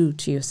can you do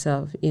to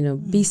yourself,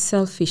 be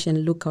selfish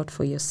and look out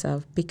for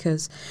yourself,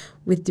 because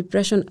with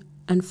depression,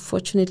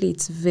 unfortunately,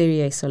 it's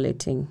very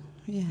isolating.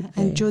 Yeah.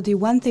 And Judy,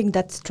 one thing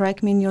that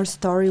struck me in your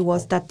story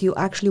was that you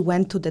actually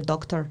went to the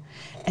doctor,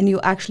 and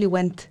you actually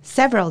went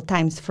several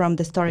times from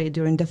the story,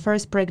 during the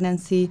first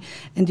pregnancy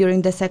and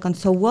during the second.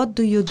 So what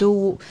do you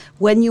do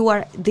when you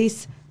are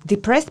this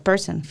depressed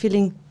person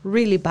feeling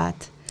really bad,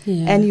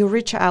 and you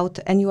reach out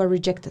and you are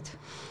rejected?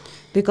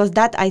 Because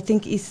that, I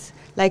think, is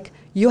like,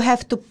 you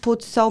have to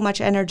put so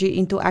much energy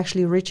into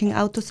actually reaching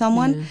out to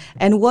someone.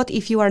 And what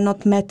if you are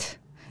not met?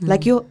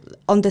 Like, you,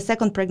 on the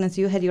second pregnancy,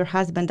 you had your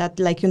husband that,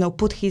 like,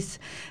 put his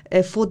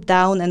foot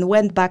down and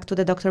went back to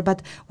the doctor.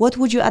 But what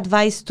would you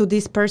advise to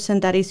this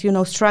person that is,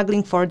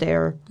 struggling for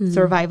their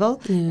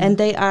survival, and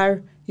they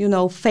are,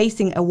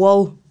 facing a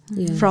wall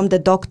from the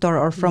doctor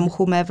or from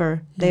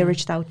whomever they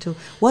reached out to?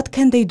 What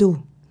can they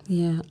do?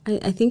 Yeah,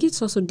 I think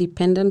it's also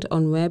dependent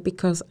on where,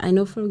 because I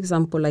know, for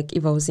example, like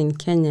if I was in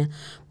Kenya,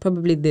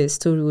 probably the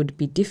story would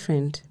be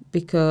different,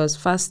 because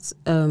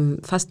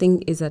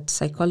fasting is at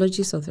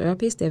psychologists or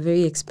therapists. They're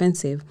very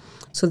expensive,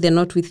 so they're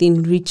not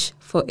within reach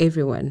for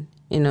everyone,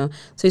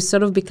 So it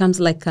sort of becomes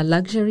like a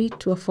luxury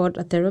to afford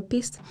a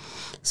therapist.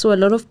 So a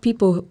lot of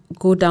people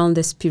go down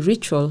the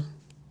spiritual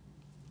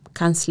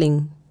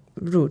counseling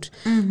route.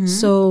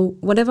 So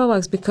whatever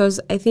works, because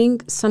I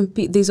think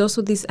there's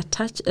also this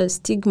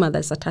stigma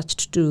that's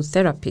attached to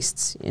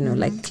therapists,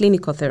 like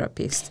clinical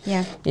therapists.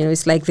 Yeah.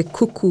 It's like the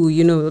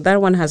cuckoo,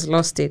 that one has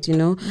lost it,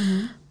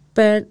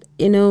 But,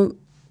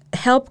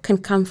 help can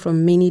come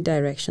from many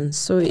directions.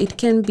 So it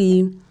can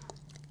be,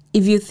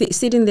 if you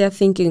sitting there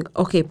thinking,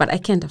 okay, but I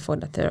can't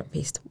afford a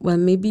therapist. Well,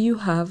 maybe you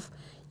have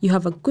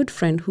a good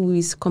friend who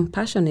is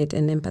compassionate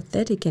and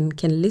empathetic and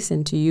can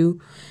listen to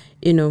you,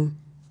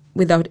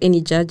 without any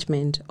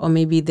judgment. Or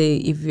maybe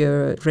if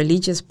you're a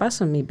religious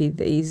person, maybe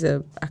there is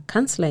a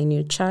counselor in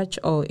your church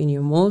or in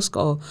your mosque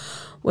or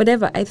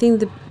whatever. I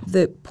think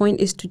the point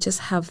is to just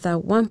have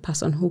that one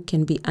person who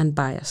can be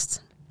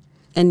unbiased.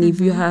 And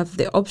if you have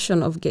the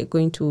option of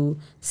going to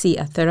see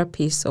a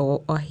therapist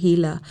or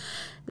healer,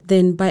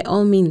 then by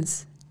all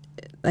means,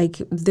 like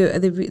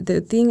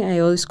the thing I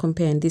always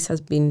compare, and this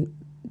has been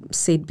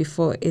said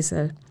before, is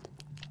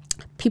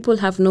people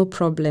have no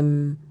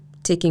problem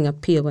taking a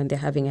pill when they're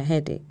having a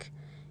headache,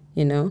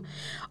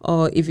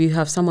 or if you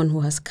have someone who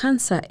has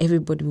cancer,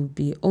 everybody will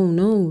be, oh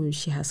no,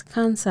 she has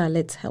cancer,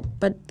 let's help.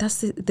 But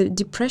the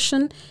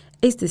depression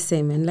is the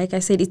same, and like I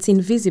said, it's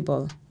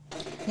invisible.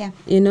 Yeah.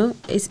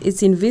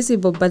 It's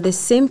invisible, but the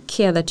same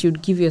care that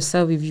you'd give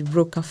yourself if you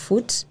broke a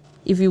foot,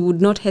 if you would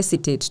not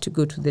hesitate to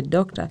go to the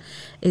doctor,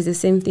 is the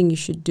same thing you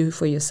should do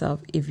for yourself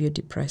if you're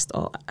depressed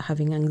or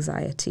having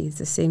anxiety. It's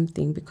the same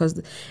thing,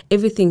 because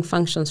everything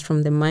functions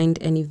from the mind,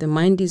 and if the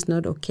mind is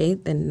not okay,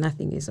 then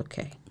nothing is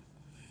okay.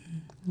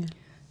 Yeah.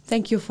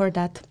 Thank you for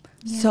that.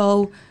 Yeah.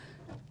 So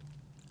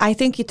I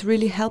think it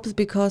really helps,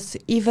 because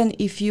even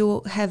if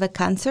you have a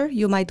cancer,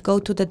 you might go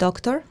to the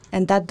doctor,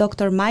 and that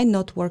doctor might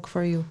not work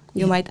for you.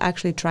 You might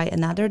actually try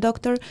another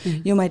doctor.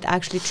 You might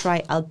actually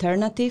try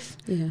alternative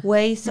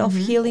ways of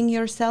healing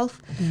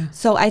yourself. Yeah.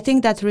 So I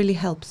think that really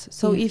helps.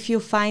 So if you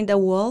find a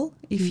wall,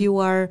 if you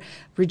are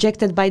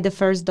rejected by the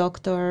first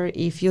doctor,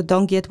 if you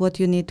don't get what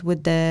you need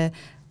with the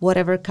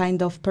whatever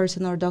kind of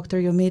person or doctor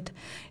you meet,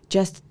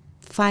 just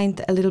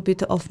find a little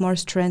bit of more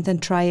strength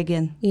and try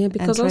again. Yeah, and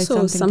because try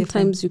also something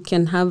sometimes you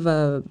can have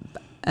a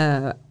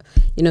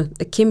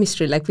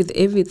chemistry, like with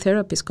every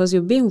therapist, because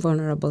you're being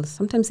vulnerable.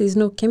 Sometimes there's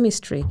no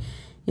chemistry.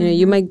 You know,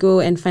 you might go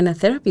and find a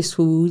therapist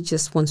who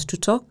just wants to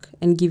talk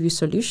and give you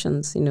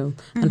solutions, you know.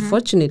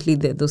 Unfortunately,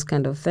 there are those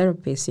kind of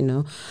therapists, you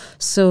know.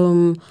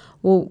 So,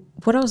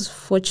 what I was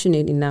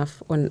fortunate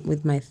enough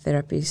with my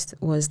therapist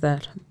was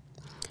that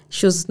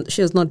she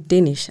was not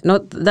Danish.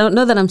 Not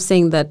that I'm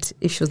saying that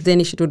if she was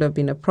Danish, it would have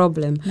been a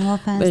problem. No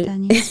offense,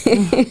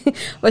 Daniel.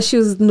 But she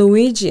was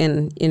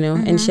Norwegian, you know,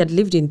 and she had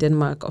lived in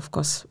Denmark, of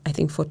course, I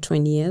think for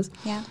 20 years.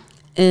 Yeah.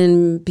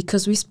 And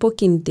because we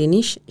spoke in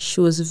Danish,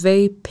 she was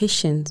very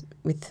patient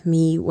with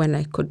me when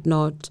I could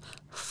not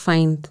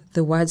find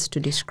the words to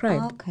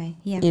describe. Okay.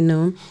 Yeah. You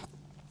know,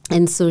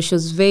 and so she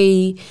was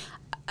very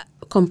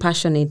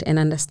compassionate and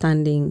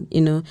understanding,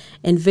 you know,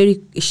 and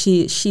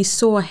she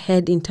saw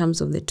ahead in terms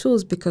of the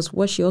tools, because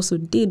what she also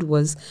did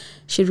was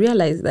she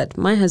realized that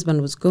my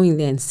husband was going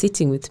there and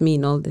sitting with me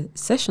in all the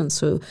sessions.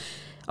 So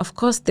of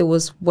course there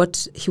was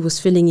what he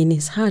was feeling in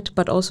his heart,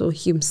 but also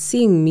him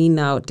seeing me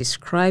now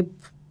describe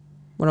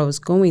what I was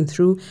going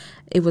through,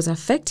 it was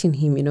affecting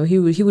him, you know. He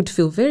would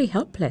feel very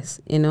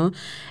helpless, you know.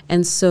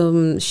 And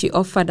so she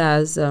offered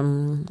us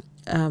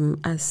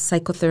a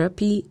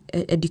psychotherapy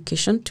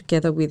education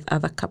together with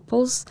other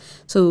couples.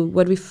 So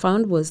what we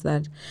found was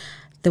that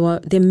there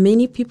are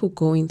many people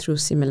going through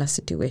similar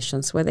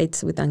situations, whether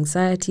it's with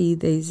anxiety.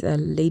 There's a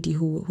lady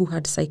who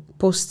had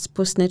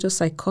postnatal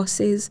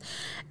psychosis.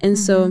 And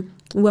so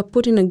we were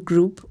put in a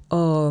group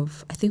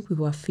of, I think we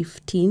were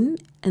 15,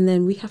 and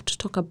then we have to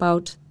talk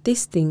about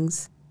these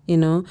things, you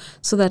know,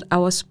 so that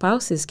our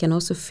spouses can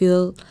also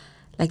feel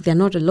like they're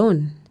not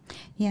alone.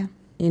 Yeah.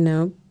 You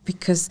know,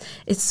 because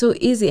it's so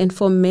easy. And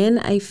for men,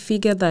 I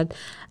figure that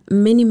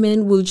many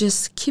men will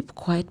just keep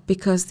quiet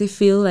because they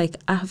feel like,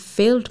 I have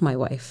failed my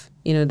wife.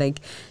 You know, like,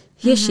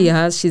 here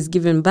she's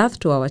given birth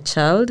to our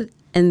child,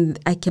 and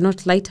I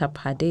cannot light up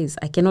her days.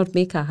 I cannot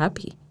make her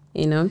happy,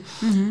 you know.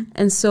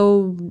 And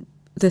so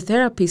the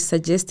therapist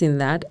suggesting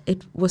that,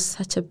 it was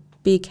such a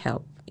big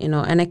help, you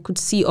know. And I could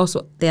see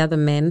also the other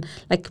men,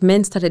 like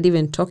men started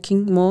even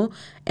talking more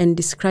and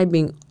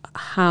describing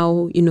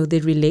how, you know, they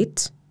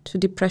relate to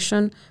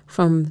depression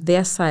from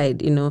their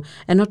side, you know,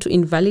 and not to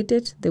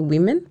invalidate the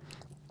women,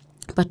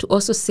 but to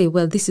also say,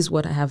 well, this is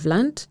what I have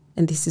learned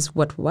and this is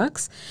what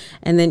works.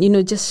 And then, you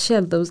know, just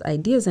share those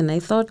ideas. And I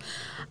thought,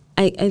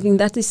 I think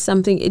that is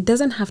something, it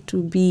doesn't have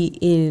to be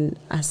in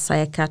a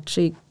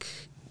psychiatric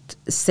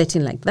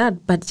setting like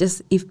that, but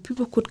just if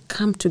people could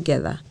come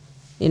together,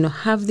 you know,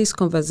 have these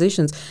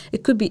conversations.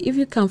 It could be if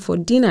you come for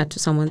dinner to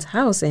someone's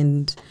house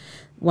and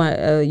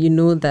you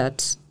know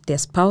that their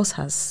spouse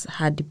has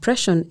had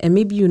depression, and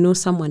maybe you know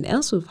someone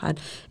else who've had,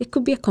 it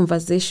could be a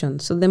conversation.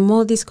 So the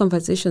more these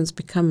conversations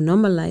become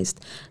normalized,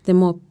 the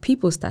more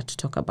people start to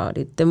talk about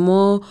it, the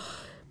more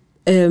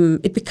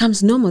it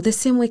becomes normal, the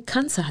same way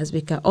cancer has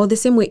become, or the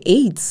same way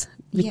AIDS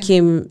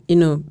became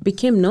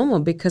normal,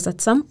 because at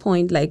some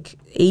point, like,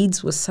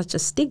 AIDS was such a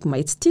stigma.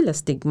 It's still a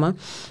stigma,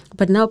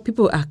 but now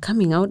people are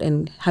coming out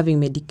and having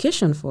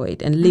medication for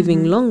it and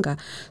living longer.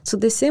 So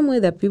the same way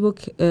that people,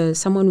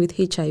 someone with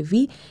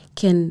HIV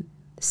can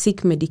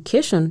seek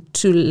medication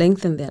to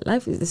lengthen their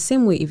life, is the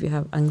same way if you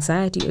have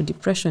anxiety or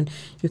depression,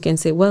 you can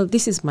say, well,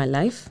 this is my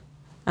life.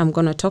 I'm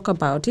going to talk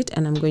about it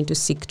and I'm going to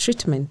seek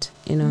treatment,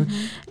 you know,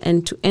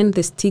 and to end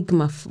the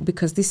stigma,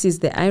 because this is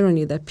the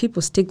irony that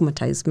people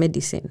stigmatize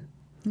medicine.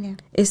 Yeah.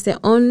 It's the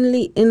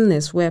only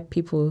illness where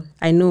people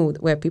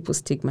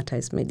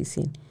stigmatize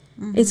medicine.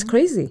 It's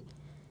crazy,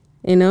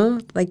 you know,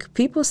 like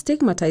people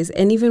stigmatize.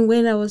 And even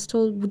when I was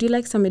told, would you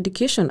like some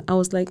medication? I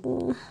was like,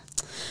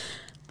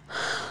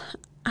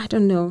 I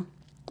don't know.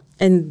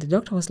 And the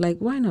doctor was like,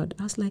 why not?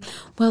 I was like,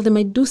 well, they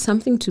might do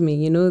something to me,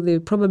 you know, they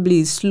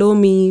probably slow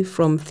me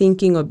from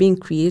thinking or being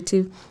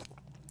creative.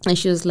 And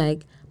she was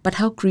like, but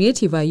how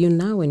creative are you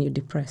now when you're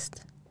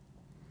depressed?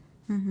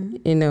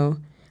 You know,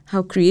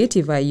 how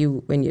creative are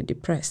you when you're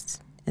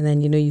depressed? And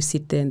then, you know, you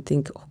sit there and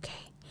think, okay.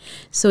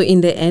 So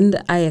in the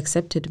end, I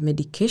accepted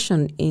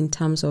medication in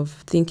terms of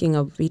thinking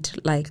of it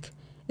like,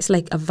 it's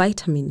like a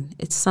vitamin.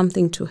 It's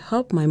something to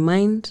help my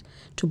mind,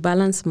 to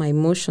balance my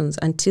emotions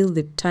until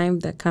the time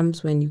that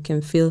comes when you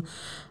can feel,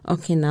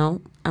 okay, now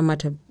I'm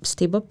at a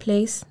stable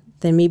place,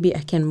 then maybe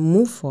I can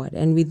move forward.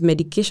 And with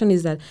medication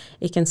is that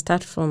it can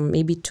start from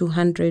maybe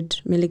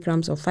 200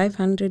 milligrams or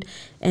 500,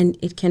 and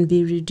it can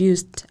be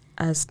reduced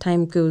as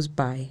time goes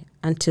by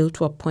until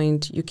to a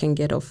point you can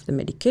get off the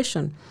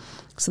medication.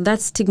 So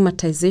that's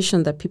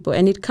stigmatization that people,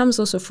 and it comes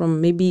also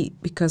from maybe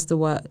because there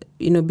were,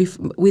 you know,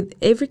 with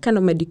every kind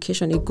of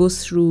medication, it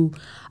goes through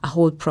a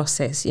whole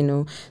process, you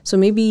know. So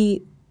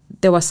maybe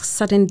there was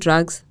certain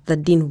drugs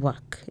that didn't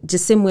work.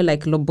 Just same way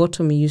like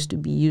lobotomy used to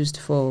be used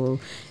for,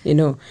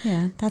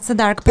 Yeah, that's a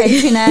dark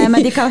page in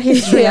medical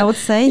history, I would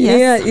say. Yes.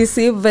 Yeah, you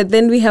see, but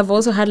then we have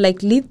also had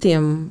like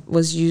lithium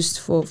was used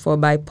for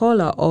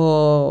bipolar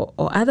or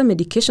other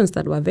medications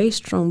that were very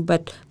strong.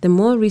 But the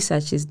more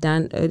research is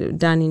done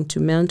into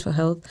mental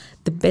health,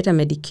 the better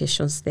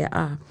medications there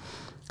are.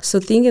 So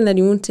thinking that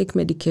you won't take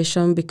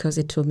medication because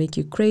it will make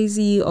you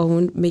crazy or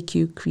won't make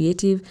you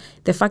creative,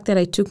 the fact that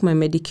I took my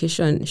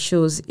medication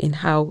shows in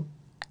how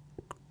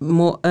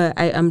more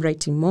I am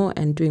writing more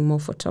and doing more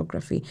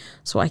photography.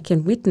 So I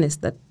can witness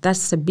that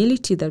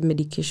stability that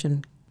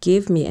medication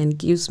gave me and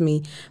gives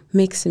me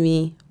makes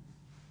me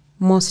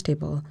more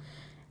stable.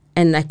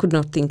 And I could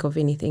not think of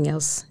anything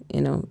else.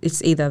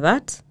 It's either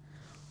that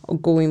or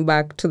going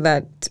back to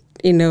that,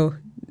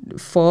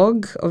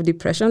 fog of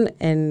depression,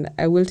 and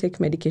I will take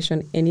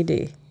medication any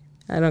day.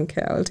 I don't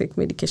care. I will take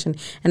medication.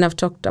 And I've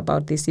talked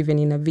about this even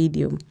in a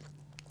video.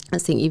 I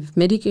think if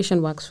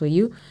medication works for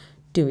you,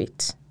 do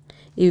it.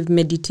 If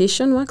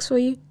meditation works for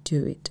you,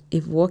 do it.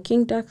 If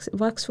walking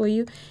works for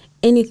you,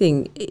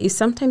 anything.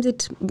 Sometimes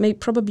it may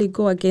probably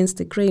go against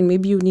the grain.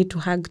 Maybe you need to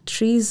hug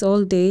trees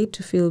all day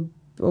to feel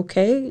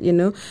okay,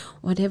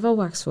 Whatever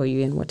works for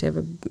you and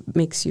whatever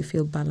makes you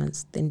feel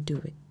balanced, then do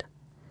it.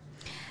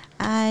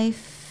 I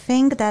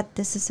think that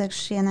this is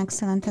actually an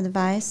excellent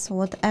advice.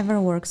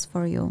 Whatever works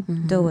for you,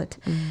 do it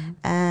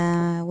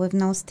with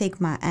no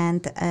stigma.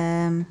 And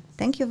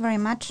thank you very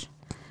much,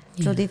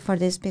 Judy, for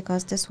this,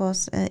 because this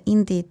was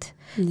indeed,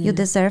 you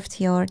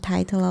deserved your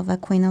title of a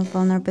Queen of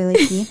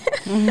Vulnerability.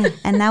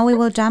 And now we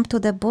will jump to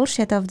the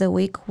bullshit of the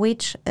week,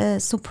 which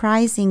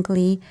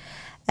surprisingly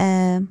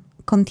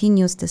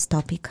continues this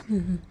topic.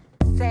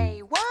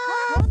 Say what?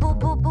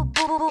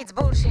 It's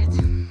bullshit.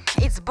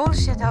 It's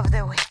bullshit of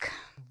the week.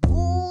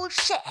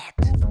 Bullshit.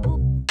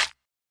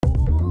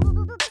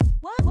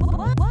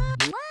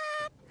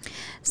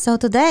 So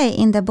today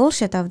in the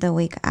bullshit of the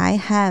week, I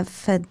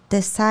have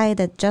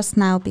decided just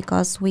now,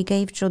 because we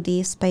gave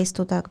Judy space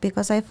to talk,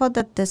 because I thought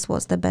that this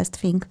was the best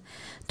thing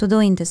to do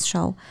in this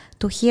show,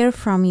 to hear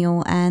from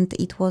you. And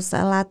it was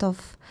a lot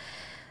of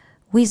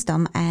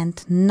wisdom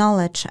and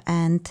knowledge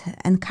and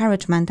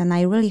encouragement. And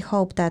I really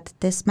hope that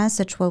this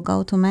message will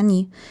go to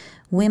many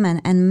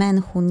women and men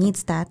who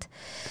needs that.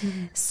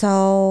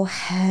 So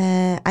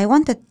I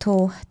wanted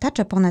to touch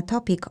upon a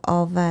topic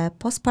of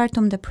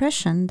postpartum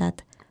depression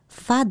that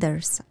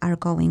fathers are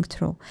going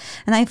through.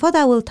 And I thought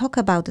I will talk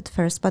about it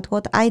first, but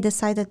what I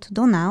decided to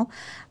do now,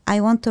 I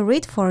want to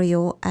read for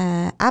you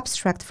an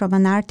abstract from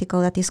an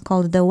article that is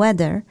called The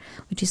Weather,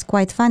 which is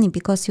quite funny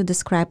because you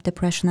describe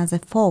depression as a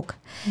fog,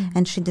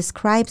 and she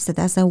describes it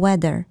as a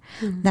weather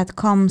that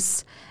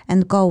comes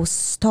and goes,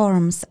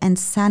 storms and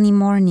sunny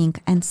morning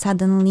and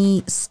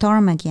suddenly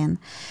storm again.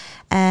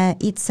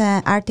 It's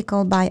an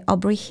article by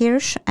Aubrey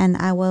Hirsch, and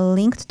I will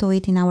link to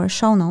it in our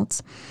show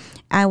notes.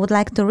 I would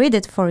like to read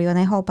it for you, and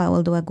I hope I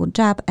will do a good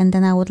job. And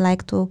then I would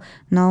like to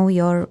know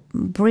your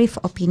brief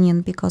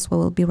opinion, because we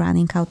will be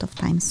running out of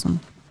time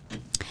soon.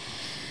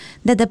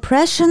 The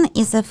depression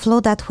is a flu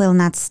that will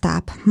not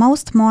stop.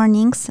 Most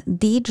mornings,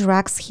 Dee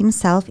drags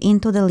himself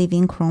into the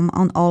living room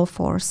on all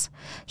fours.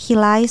 He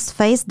lies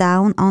face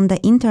down on the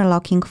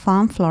interlocking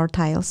foam floor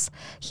tiles,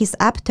 his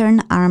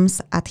upturned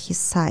arms at his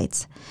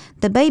sides.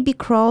 The baby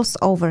crawls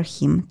over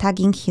him,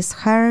 tugging his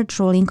hair,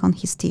 drooling on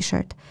his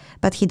t-shirt.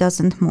 But he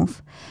doesn't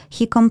move.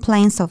 He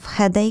complains of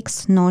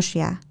headaches,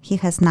 nausea. He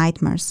has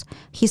nightmares.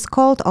 He's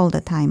cold all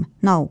the time.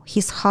 No,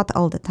 he's hot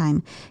all the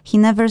time. He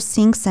never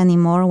sings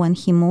anymore when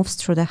he moves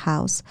through the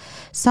house.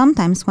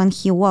 Sometimes when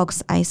he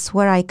walks, I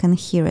swear I can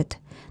hear it.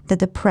 The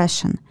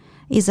depression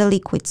is a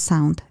liquid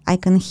sound. I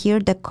can hear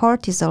the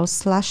cortisol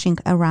slashing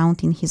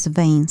around in his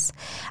veins.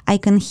 I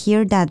can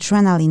hear the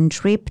adrenaline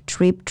drip,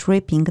 drip,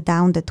 dripping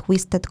down the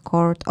twisted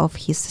cord of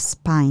his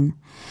spine.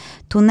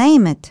 To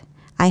name it,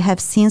 I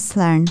have since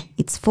learned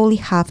it's fully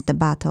half the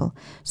battle,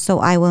 so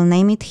I will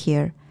name it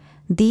here.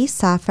 Dee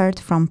suffered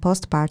from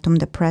postpartum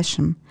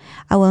depression.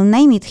 I will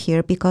name it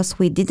here because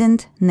we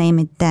didn't name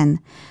it then,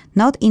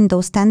 not in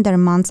those tender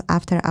months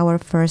after our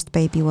first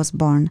baby was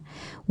born.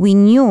 We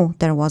knew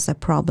there was a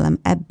problem,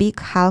 a big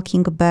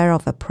hulking bear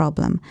of a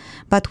problem,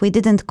 but we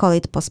didn't call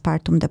it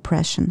postpartum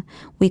depression.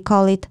 We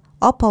call it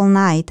up all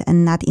night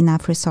and not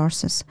enough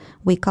resources.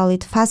 We call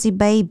it fuzzy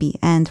baby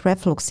and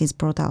reflux is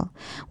brutal.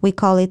 We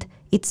call it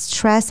it's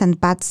stress and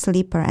bad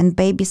sleeper, and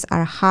babies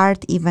are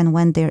hard even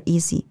when they're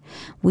easy.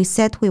 We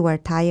said we were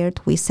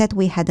tired. We said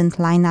we hadn't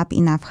lined up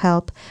enough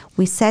help.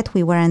 We said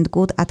we weren't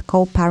good at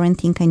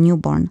co-parenting a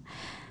newborn.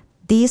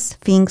 These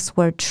things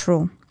were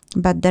true,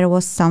 but there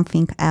was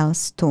something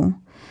else too.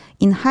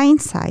 In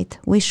hindsight,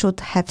 we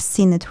should have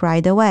seen it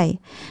right away.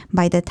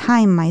 By the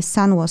time my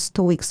son was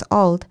 2 weeks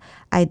old,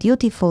 I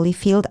dutifully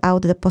filled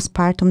out the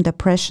postpartum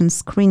depression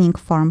screening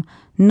form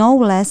no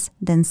less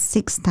than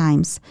 6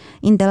 times.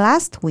 In the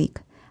last week,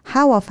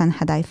 how often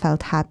had I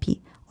felt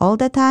happy? All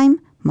the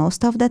time?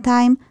 Most of the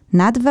time?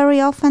 Not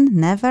very often?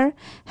 Never?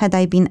 Had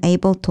I been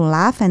able to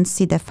laugh and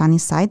see the funny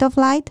side of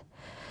life?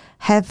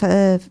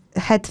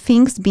 Had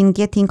things been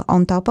getting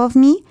on top of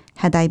me?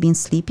 Had I been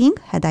sleeping?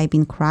 Had I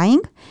been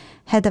crying?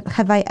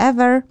 Have I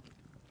ever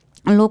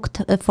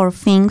looked for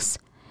things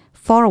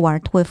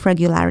forward with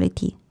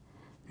regularity?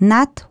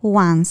 Not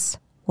once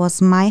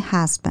was my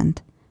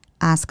husband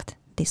asked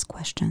these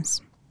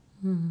questions.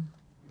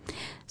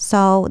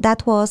 So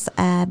that was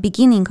a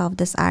beginning of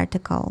this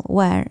article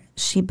where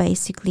she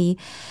basically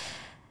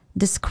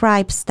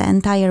describes the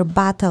entire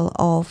battle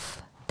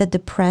of the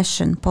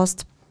depression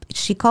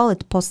she called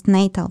it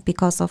postnatal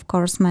because of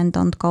course men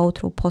don't go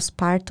through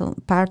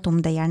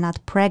postpartum, they are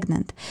not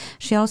pregnant.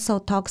 She also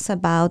talks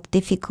about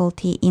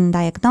difficulty in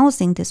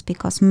diagnosing this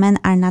because men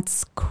are not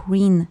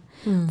screened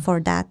for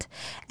that,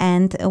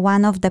 and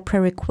one of the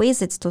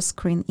prerequisites to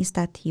screen is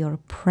that you're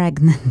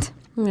pregnant.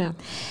 Yeah.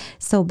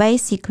 So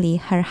basically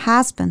her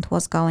husband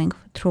was going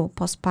through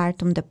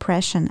postpartum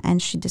depression, and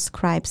she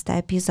describes the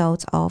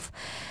episodes of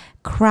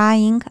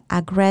crying,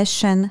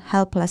 aggression,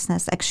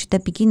 helplessness. Actually, the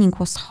beginning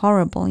was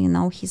horrible.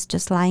 He's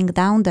just lying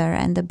down there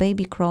and the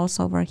baby crawls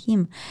over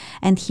him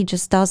and he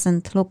just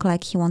doesn't look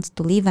like he wants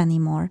to live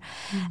anymore.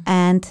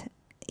 And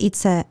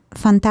it's a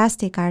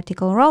fantastic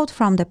article wrote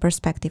from the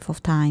perspective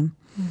of time.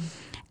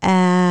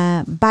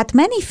 But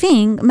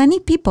many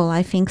people,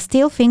 I think,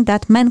 still think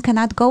that men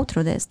cannot go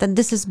through this, that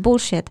this is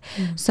bullshit.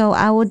 So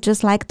I would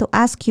just like to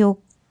ask you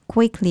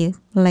quickly,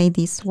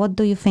 ladies, what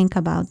do you think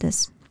about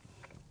this?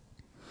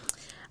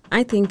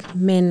 I think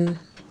men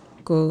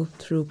go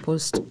through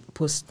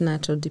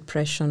postnatal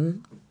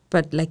depression,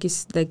 but like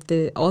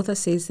the author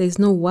says, there's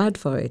no word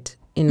for it,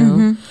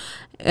 and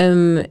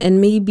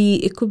maybe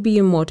it could be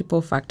in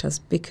multiple factors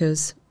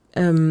because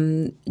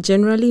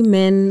generally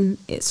men,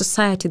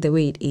 society the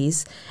way it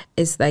is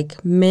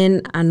like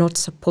men are not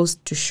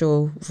supposed to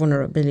show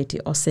vulnerability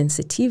or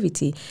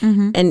sensitivity,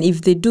 and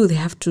if they do, they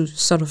have to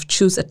sort of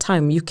choose a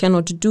time. You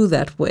cannot do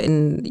that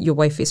when your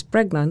wife is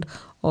pregnant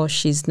or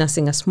she's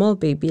nursing a small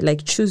baby.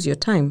 Like, choose your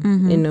time,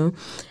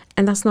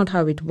 and that's not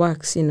how it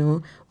works.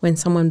 When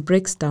someone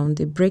breaks down,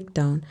 they break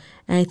down.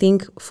 And I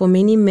think for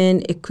many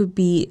men it could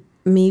be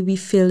maybe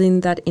feeling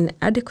that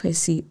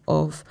inadequacy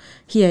of,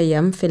 here I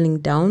am feeling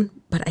down,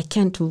 but I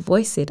can't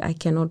voice it, I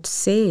cannot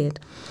say it.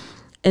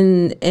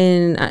 And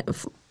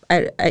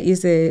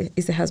is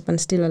the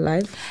husband still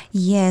alive?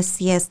 Yes.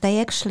 They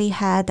actually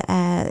had,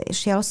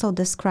 she also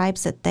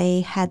describes that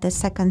they had a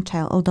second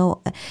child,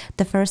 although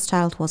the first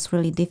child was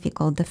really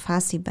difficult, the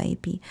fussy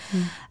baby.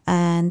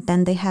 And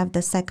then they have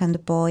the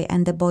second boy,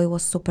 and the boy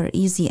was super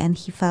easy, and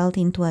he fell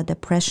into a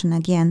depression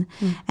again.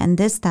 And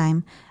this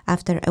time,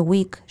 after a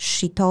week,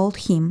 she told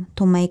him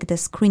to make the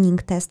screening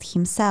test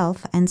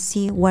himself and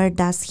see where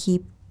does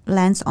he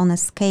lands on a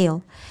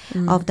scale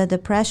of the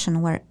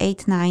depression, where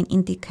 8-9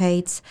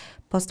 indicates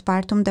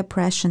postpartum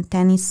depression,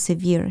 10 is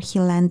severe. He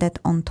landed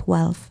on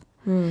 12.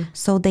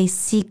 So they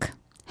seek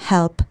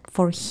help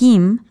for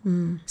him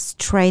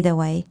straight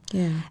away.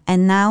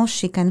 And now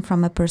she can,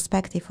 from a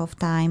perspective of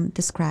time,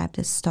 describe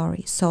this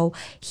story. So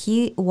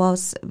he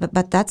was,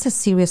 but that's a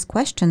serious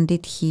question.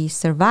 Did he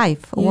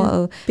survive?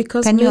 Well,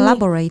 because can you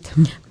elaborate?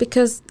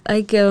 Because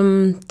there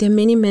are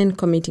many men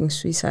committing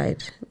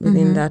suicide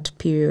within that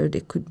period.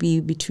 It could be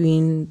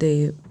between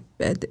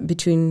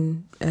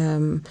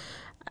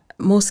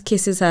most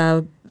cases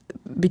are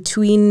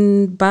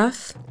between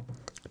birth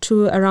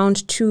to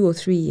around 2 or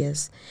 3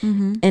 years.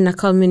 And a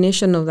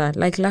culmination of that,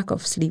 like lack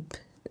of sleep,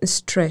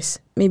 stress,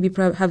 maybe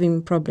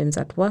having problems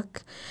at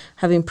work,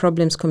 having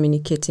problems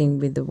communicating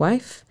with the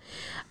wife,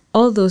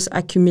 all those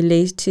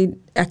accumulation,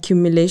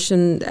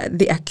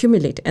 they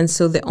accumulate. And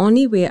so the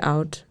only way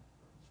out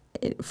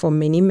for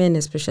many men,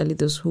 especially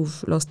those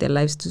who've lost their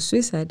lives to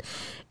suicide,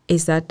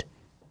 is that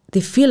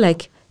they feel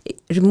like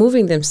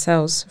removing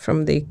themselves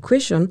from the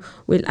equation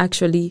will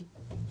actually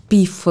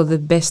be for the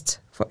best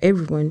for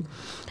everyone.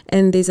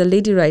 And there's a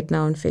lady right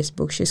now on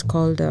Facebook. She's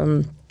called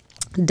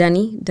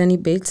Danny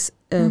Bates.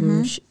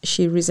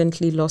 She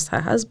recently lost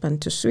her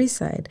husband to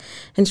suicide,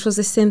 and it was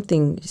the same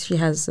thing. She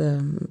has,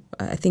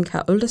 I think,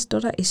 her oldest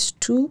daughter is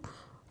 2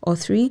 or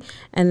 3,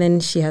 and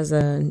then she has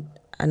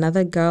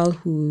another girl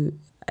who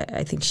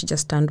I think she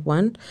just turned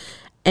 1.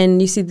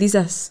 And you see, these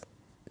are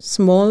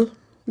small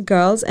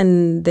girls,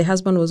 and the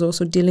husband was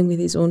also dealing with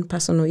his own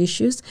personal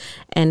issues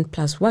and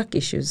plus work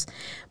issues,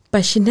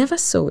 but she never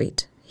saw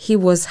it. He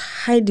was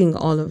hiding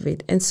all of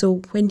it. And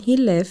so when he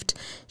left,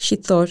 she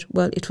thought,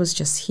 well, it was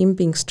just him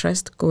being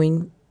stressed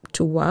going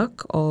to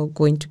work or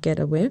going to get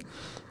away.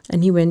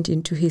 And he went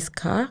into his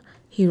car.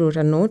 He wrote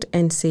a note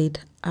and said,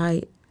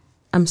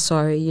 I'm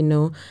sorry,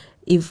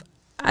 if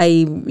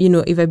I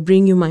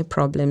bring you my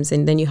problems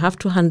and then you have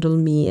to handle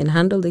me and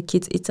handle the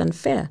kids, it's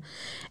unfair.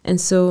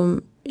 And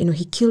so,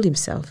 he killed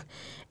himself.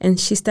 And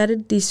she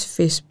started this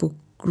Facebook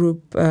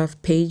group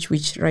page,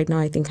 which right now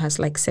I think has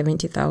like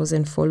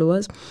 70,000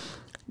 followers.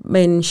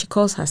 And she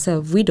calls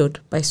herself Widowed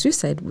by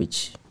Suicide,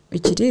 which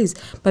it is.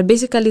 But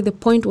basically the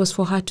point was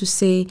for her to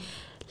say,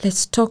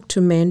 let's talk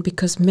to men,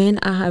 because men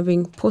are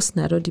having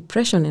postnatal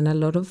depression, and a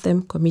lot of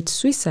them commit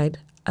suicide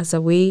as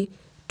a way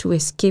to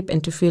escape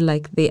and to feel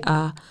like they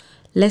are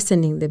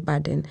lessening the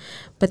burden.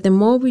 But the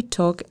more we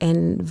talk,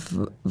 and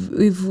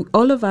if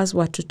all of us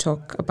were to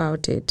talk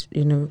about it,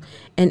 and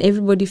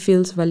everybody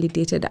feels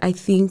validated, I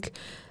think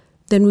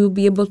then we'll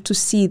be able to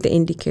see the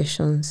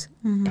indications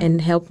and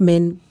help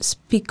men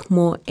speak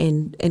more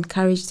and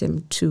encourage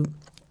them to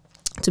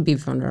be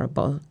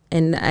vulnerable.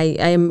 And I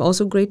am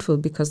also grateful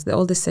because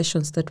all the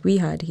sessions that we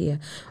had here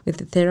with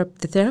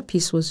the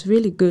therapist was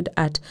really good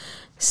at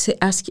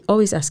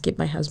always asking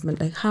my husband,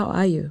 like, how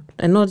are you?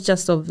 And not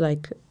just of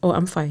like, oh,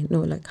 I'm fine. No,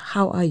 like,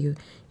 how are you?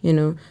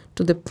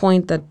 To the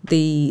point that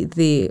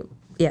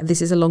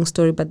this is a long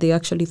story, but they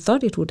actually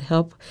thought it would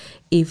help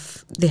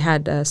if they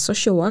had a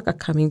social worker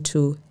coming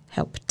to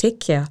help take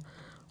care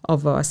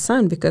of our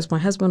son, because my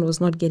husband was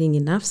not getting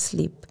enough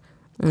sleep.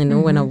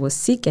 When I was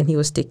sick, and he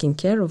was taking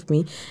care of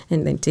me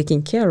and then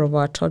taking care of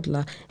our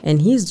toddler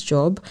and his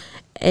job,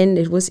 and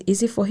it was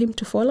easy for him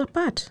to fall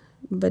apart.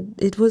 But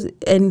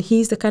and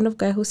he's the kind of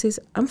guy who says,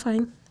 I'm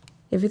fine,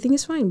 everything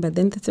is fine. But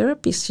then the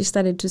therapist, she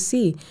started to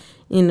see,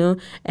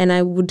 and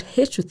I would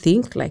hate to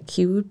think like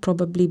he would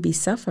probably be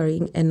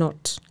suffering and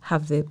not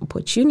have the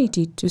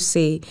opportunity to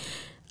say,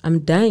 I'm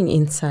dying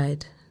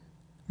inside.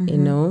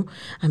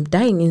 I'm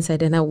dying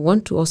inside, and I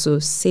want to also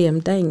say I'm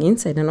dying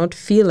inside and not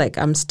feel like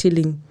I'm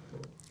stealing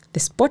the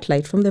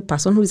spotlight from the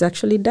person who is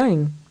actually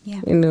dying.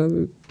 Yeah.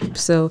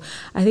 So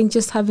I think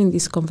just having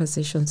these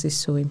conversations is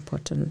so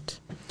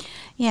important.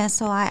 Yeah,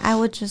 so I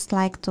would just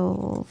like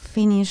to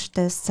finish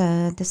this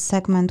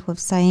segment with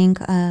saying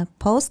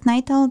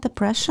postnatal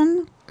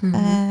depression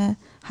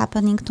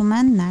happening to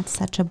men, not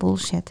such a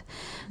bullshit.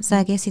 So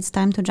I guess it's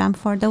time to jump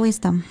for the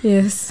wisdom.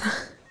 Yes.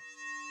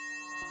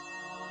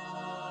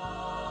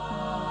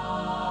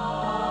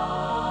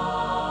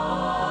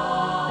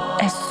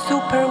 A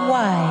super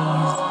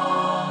wise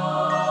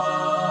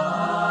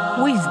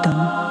wisdom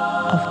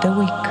of the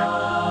week.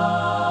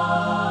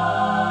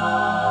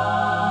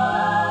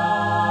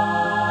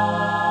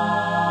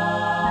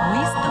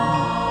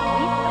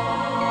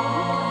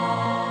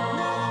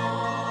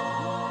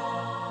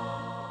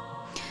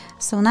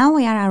 So now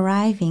we are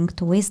arriving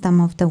to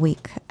wisdom of the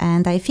week,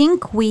 and I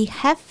think we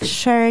have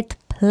shared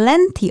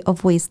plenty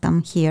of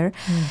wisdom here.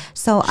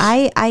 So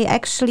I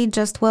actually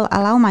just will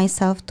allow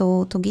myself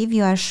to give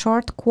you a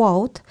short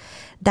quote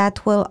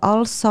that will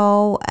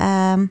also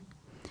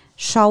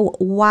show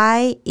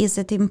why is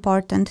it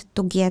important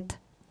to get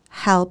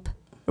help,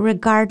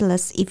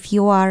 regardless if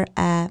you are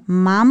a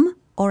mom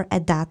or a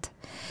dad.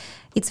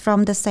 It's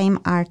from the same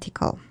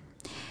article.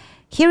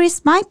 Here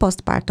is my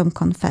postpartum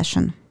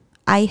confession.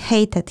 I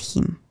hated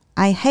him.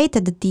 I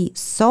hated D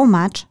so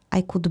much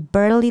I could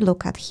barely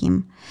look at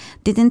him.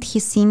 Didn't he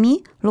see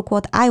me? Look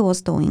what I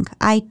was doing.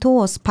 I too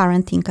was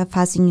parenting a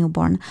fuzzy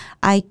newborn.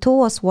 I too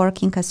was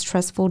working a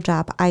stressful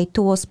job. I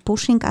too was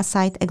pushing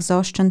aside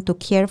exhaustion to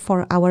care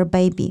for our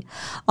baby.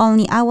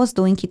 Only I was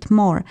doing it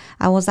more.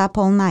 I was up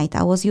all night.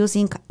 I was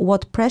using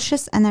what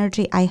precious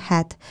energy I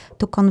had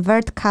to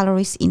convert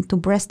calories into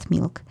breast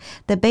milk.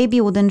 The baby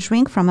wouldn't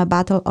drink from a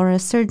bottle or a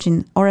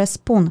surgeon or a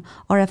spoon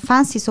or a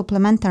fancy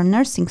supplementary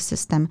nursing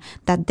system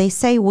that they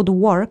say would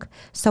work,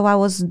 so I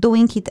was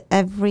doing it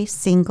every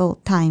single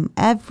time,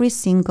 every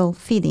single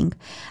feeding.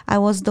 I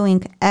was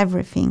doing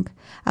everything.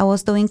 I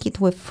was doing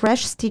it with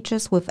fresh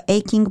stitches, with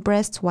aching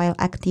breasts while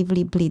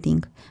actively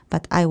bleeding,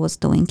 but I was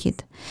doing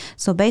it.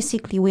 So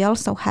basically we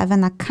also have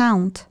an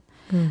account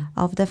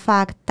of the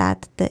fact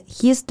that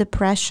his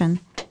depression,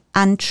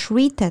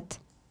 untreated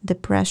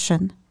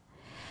depression,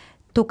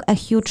 took a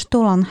huge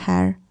toll on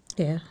her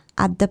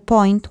at the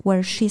point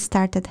where she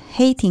started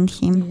hating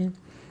him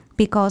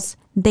because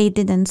they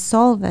didn't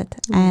solve it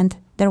and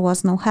there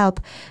was no help.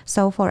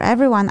 So for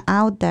everyone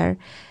out there,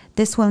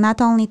 this will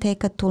not only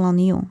take a toll on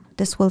you,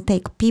 this will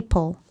take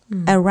people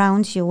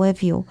around you,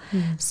 with you.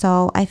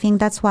 So I think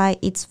that's why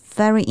it's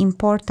very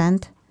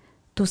important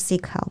to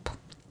seek help.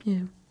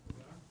 Yeah.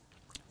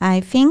 I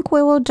think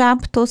we will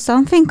jump to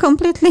something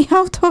completely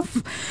out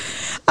of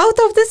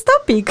this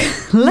topic.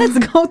 Let's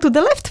go to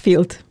the left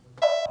field.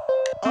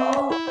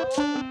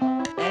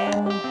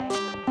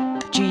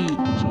 G.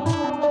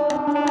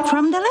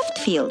 From the left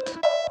field.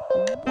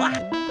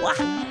 Wow.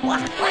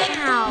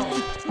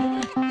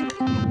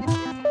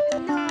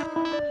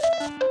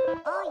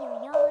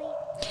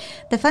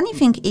 The funny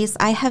thing is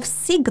I have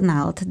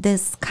signaled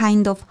this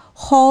kind of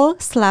hole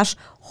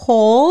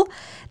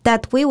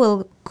that we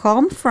will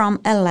come from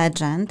a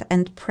legend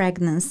and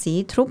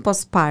pregnancy through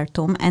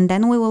postpartum, and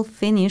then we will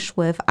finish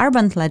with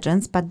urban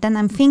legends. But then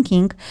I'm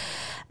thinking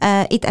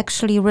it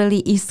actually really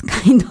is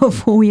kind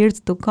of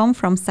weird to come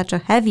from such a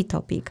heavy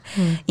topic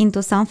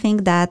into something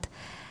that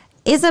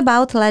is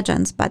about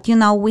legends. But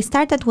we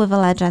started with a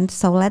legend,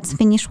 so let's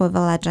finish with a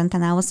legend.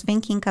 And I was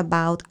thinking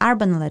about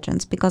urban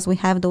legends because we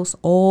have those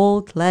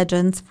old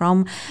legends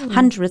from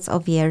hundreds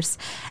of years.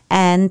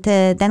 And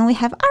then we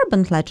have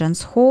urban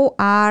legends who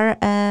are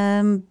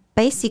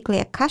basically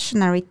a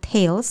cautionary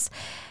tales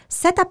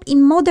set up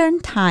in modern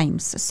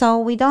times. So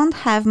we don't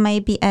have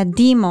maybe a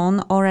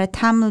demon or a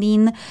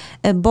Tamlin,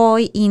 a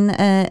boy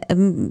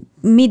in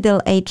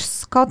middle-aged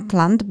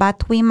Scotland,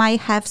 but we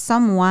might have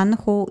someone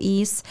who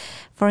is,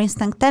 for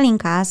instance,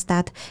 telling us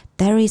that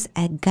there is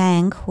a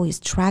gang who is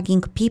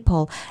dragging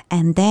people,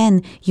 and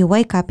then you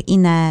wake up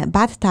in a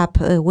bathtub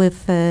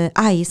with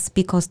ice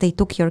because they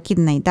took your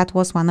kidney. That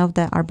was one of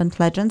the urban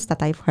legends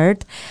that I've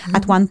heard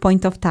at one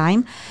point of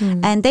time.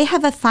 And they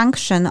have a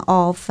function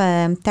of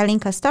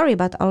telling a story,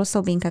 but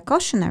also being a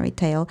cautionary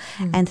tale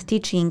and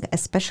teaching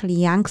especially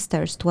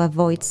youngsters to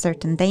avoid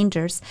certain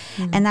dangers.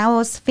 And I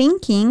was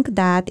thinking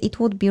that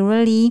it would be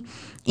really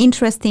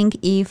interesting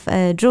if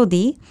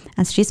Judy,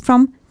 as she's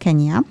from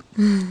Kenya,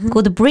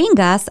 could bring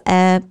us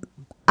a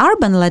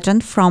urban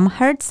legend from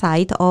her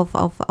side of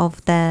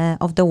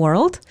the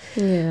world.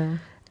 Yeah.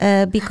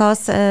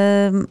 Because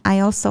I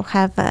also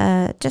have,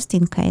 just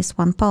in case,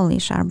 one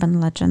Polish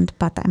urban legend,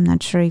 but I'm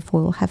not sure if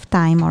we'll have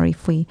time or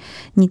if we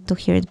need to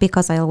hear it,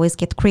 because I always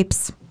get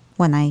creeps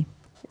when I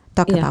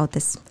talk about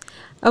this.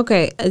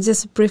 Okay,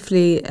 just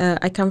briefly,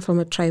 I come from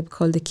a tribe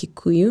called the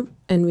Kikuyu,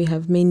 and we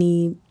have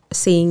many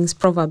sayings,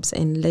 proverbs,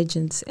 and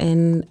legends.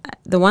 And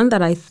the one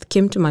that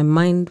came to my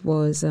mind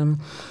was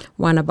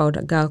one about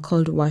a girl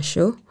called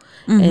Washo.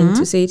 And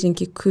to say it in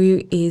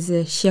Kikuyu is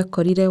Shia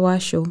korire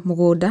Washo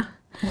Mugoda.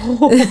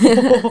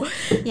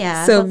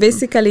 Yeah. So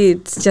basically,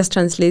 it just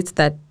translates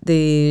that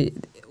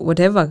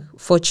whatever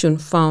fortune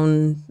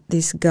found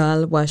this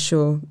girl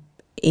Washo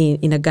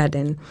in a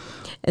garden.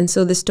 And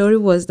so the story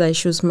was that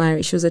she was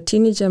married. She was a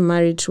teenager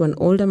married to an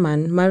older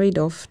man, married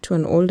off to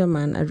an older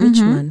man, a rich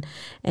man,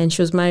 and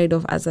she was married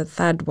off as a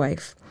third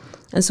wife.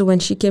 And so when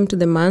she came to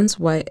the man's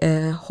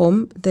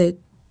home, the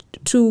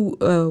two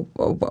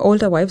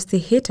older wives, they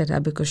hated her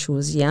because she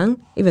was young,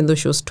 even though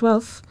she was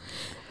 12.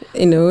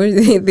 You know,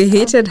 they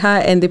hated her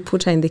and they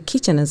put her in the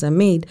kitchen as a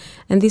maid.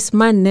 And this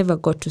man never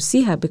got to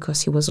see her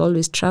because he was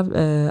always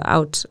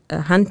out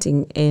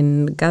hunting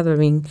and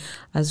gathering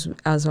as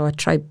our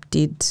tribe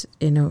did,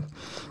 you know,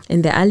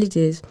 in the early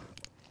days.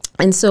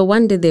 And so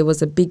one day there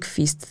was a big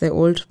feast. The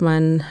old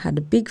man had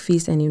a big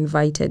feast and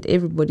invited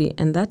everybody.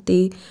 And that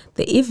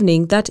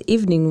evening,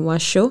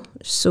 Washo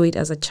saw it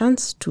as a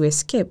chance to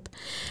escape.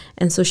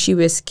 And so she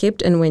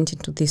escaped and went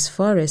into this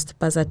forest.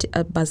 But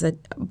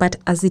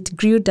as it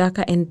grew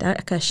darker and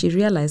darker, she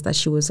realized that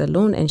she was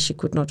alone and she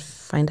could not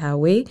find her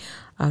way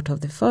out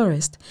of the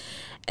forest.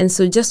 And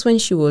so just when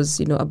she was,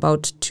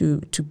 about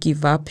to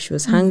give up, she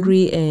was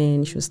hungry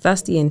and she was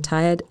thirsty and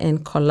tired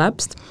and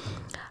collapsed.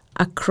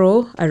 A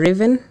crow, a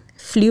raven,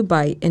 flew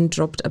by and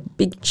dropped a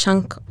big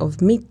chunk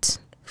of meat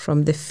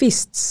from the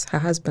feasts, her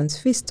husband's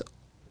feast,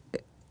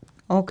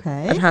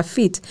 at her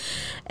feet.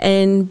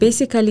 And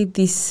basically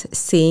this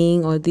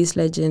saying or this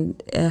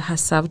legend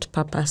has served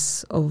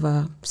purpose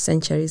over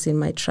centuries in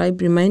my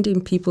tribe,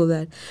 reminding people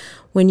that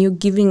when you're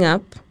giving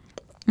up,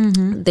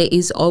 there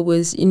is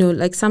always,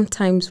 like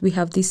sometimes we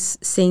have this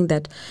saying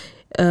that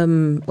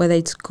whether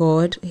it's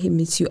God, he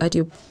meets you at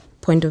your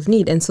point of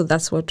need. And so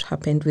that's what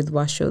happened with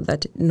Washo,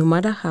 that no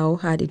matter how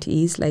hard it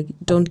is, like,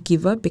 don't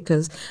give up,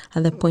 because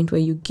at the point where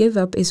you give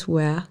up is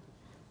where,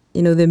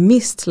 the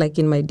mist, like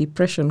in my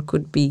depression,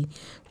 could be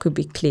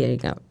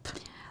clearing up.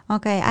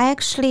 Okay, I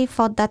actually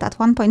thought that at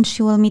one point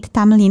she will meet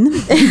Tamlin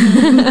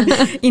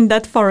in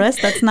that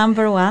forest. That's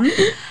number one.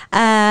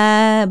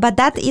 But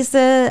that is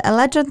a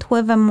legend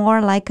with a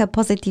more like a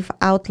positive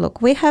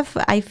outlook. We have,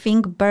 I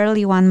think,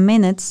 barely 1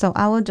 minute, so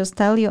I will just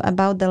tell you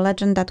about the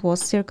legend that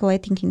was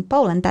circulating in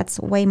Poland. That's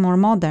way more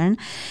modern.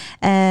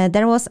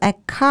 There was a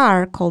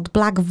car called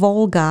Black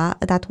Volga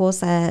that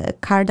was a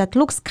car that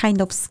looks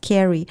kind of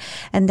scary.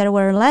 And there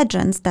were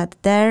legends that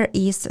there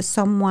is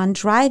someone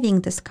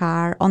driving this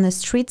car on the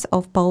streets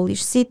of Polish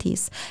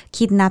cities,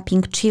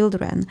 kidnapping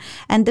children.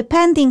 And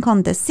depending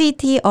on the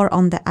city or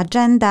on the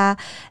agenda,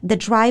 the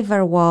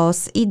driver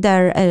was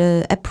either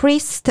a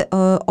priest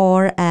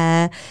or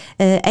an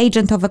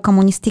agent of a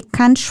communistic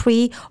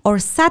country, or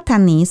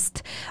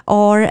Satanist,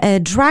 or a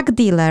drug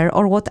dealer,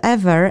 or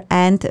whatever.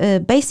 And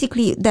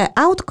basically the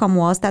outcome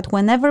was that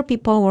whenever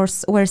people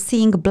were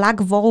seeing Black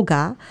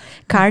Volga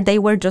car, they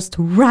were just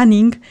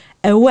running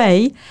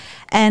away.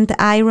 And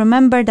I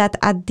remember that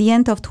at the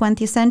end of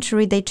 20th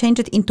century, they changed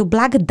it into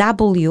Black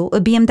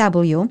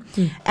BMW.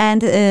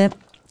 And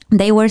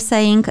they were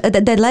saying,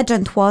 the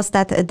legend was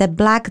that the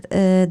Black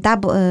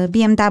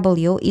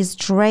BMW is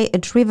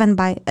driven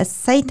by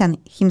Satan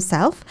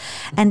himself.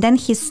 And then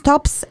he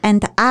stops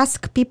and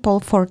asks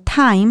people for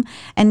time.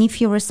 And if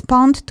you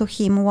respond to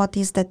him, what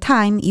is the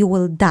time, you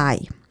will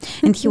die.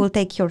 And he will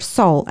take your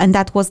soul. And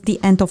that was the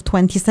end of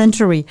 20th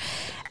century.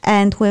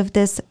 And with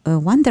this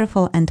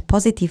wonderful and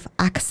positive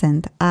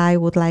accent, I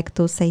would like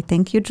to say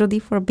thank you, Judy,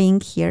 for being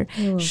here,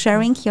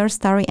 sharing your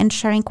story and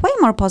sharing way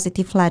more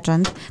positive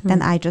legend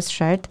than I just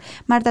shared.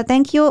 Marta,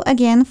 thank you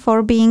again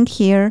for being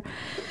here,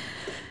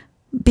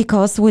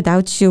 because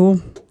without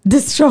you,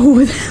 this show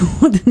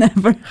would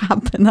never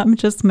happen. I'm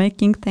just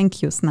making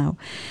thank yous now,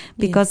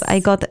 because I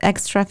got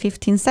extra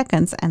 15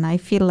 seconds and I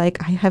feel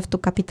like I have to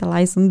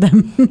capitalize on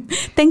them.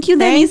 Thank you,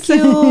 Denise.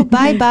 Thank you.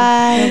 Bye-bye.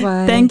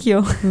 Bye-bye. Thank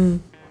you.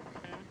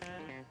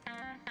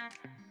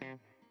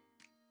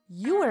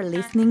 You are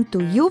listening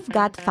to You've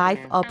Got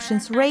 5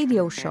 Options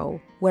radio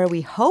show, where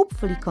we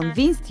hopefully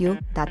convinced you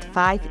that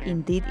 5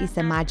 indeed is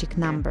a magic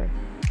number.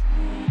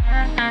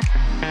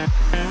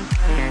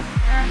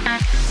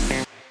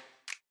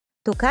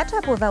 To catch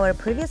up with our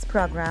previous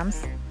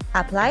programs,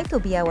 apply to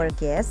be our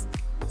guest,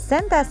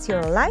 send us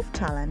your life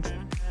challenge,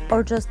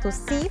 or just to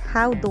see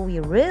how do we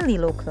really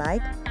look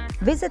like,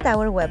 visit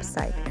our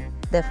website,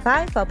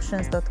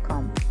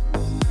 the5options.com.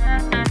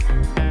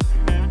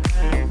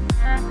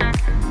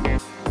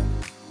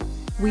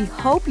 We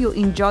hope you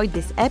enjoyed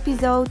this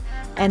episode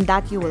and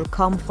that you will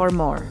come for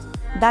more.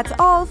 That's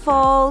all,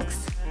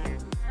 folks!